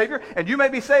Lord and Savior. And you may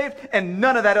be saved, and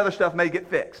none of that other stuff may get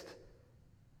fixed.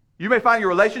 You may find your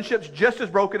relationships just as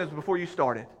broken as before you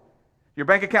started. Your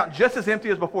bank account just as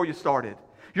empty as before you started.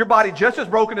 Your body just as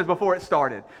broken as before it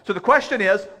started. So the question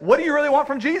is, what do you really want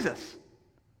from Jesus?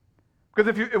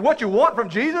 Because if what you want from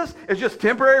Jesus is just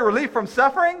temporary relief from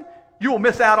suffering, you will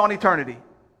miss out on eternity.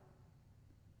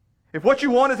 If what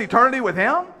you want is eternity with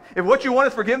him, if what you want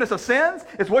is forgiveness of sins,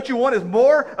 if what you want is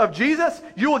more of Jesus,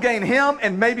 you will gain him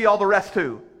and maybe all the rest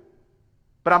too.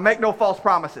 But I make no false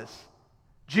promises.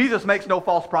 Jesus makes no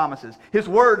false promises. His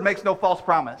word makes no false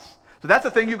promise. So that's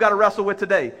the thing you've got to wrestle with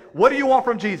today. What do you want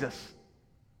from Jesus?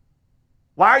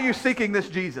 Why are you seeking this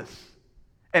Jesus?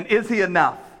 And is he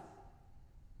enough?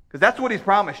 Because that's what he's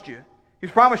promised you.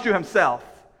 He's promised you himself,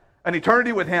 an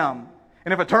eternity with him.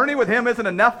 And if eternity with him isn't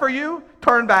enough for you,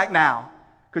 turn back now,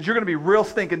 because you're going to be real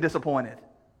stinking disappointed.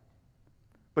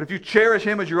 But if you cherish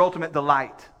him as your ultimate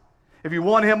delight, if you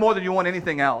want him more than you want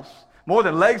anything else, more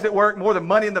than legs at work, more than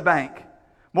money in the bank,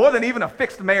 more than even a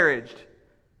fixed marriage,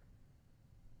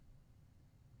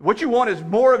 what you want is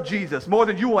more of Jesus, more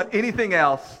than you want anything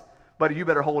else, but you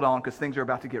better hold on, because things are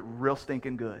about to get real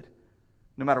stinking good,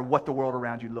 no matter what the world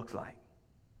around you looks like.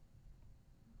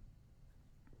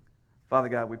 Father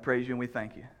God, we praise you and we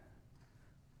thank you.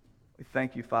 We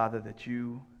thank you, Father, that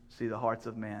you see the hearts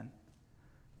of men.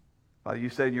 Father, you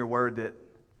said in your word that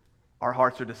our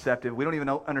hearts are deceptive. We don't even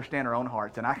understand our own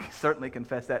hearts, and I certainly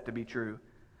confess that to be true.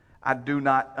 I do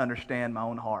not understand my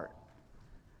own heart.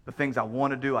 The things I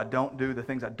want to do, I don't do. The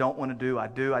things I don't want to do, I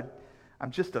do.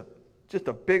 I'm just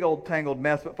a big old tangled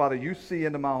mess, but Father, you see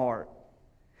into my heart.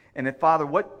 And if, Father,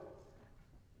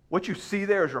 what you see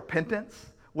there is repentance.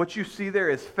 What you see there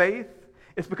is faith.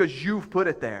 It's because you've put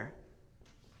it there.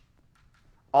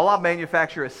 All I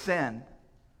manufacture is sin.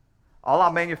 All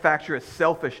I manufacture is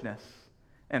selfishness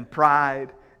and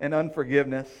pride and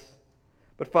unforgiveness.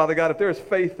 But Father God, if there's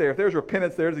faith there, if there's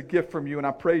repentance, there's a gift from you, and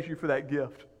I praise you for that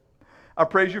gift. I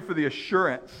praise you for the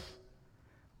assurance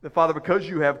that, Father, because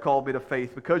you have called me to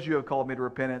faith, because you have called me to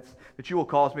repentance, that you will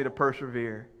cause me to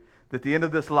persevere, that the end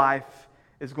of this life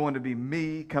is going to be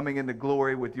me coming into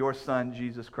glory with your Son,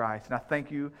 Jesus Christ. And I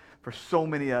thank you for so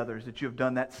many others that you have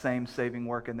done that same saving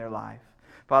work in their life.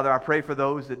 Father, I pray for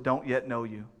those that don't yet know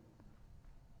you.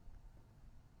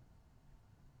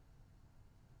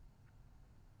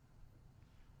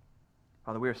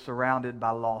 Father, we are surrounded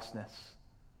by lostness.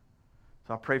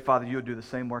 So I pray, Father, you would do the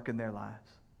same work in their lives.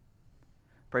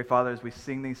 Pray, Father, as we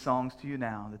sing these songs to you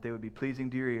now, that they would be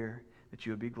pleasing to your ear, that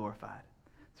you would be glorified.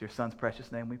 It's your Son's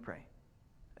precious name we pray.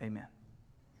 Amen.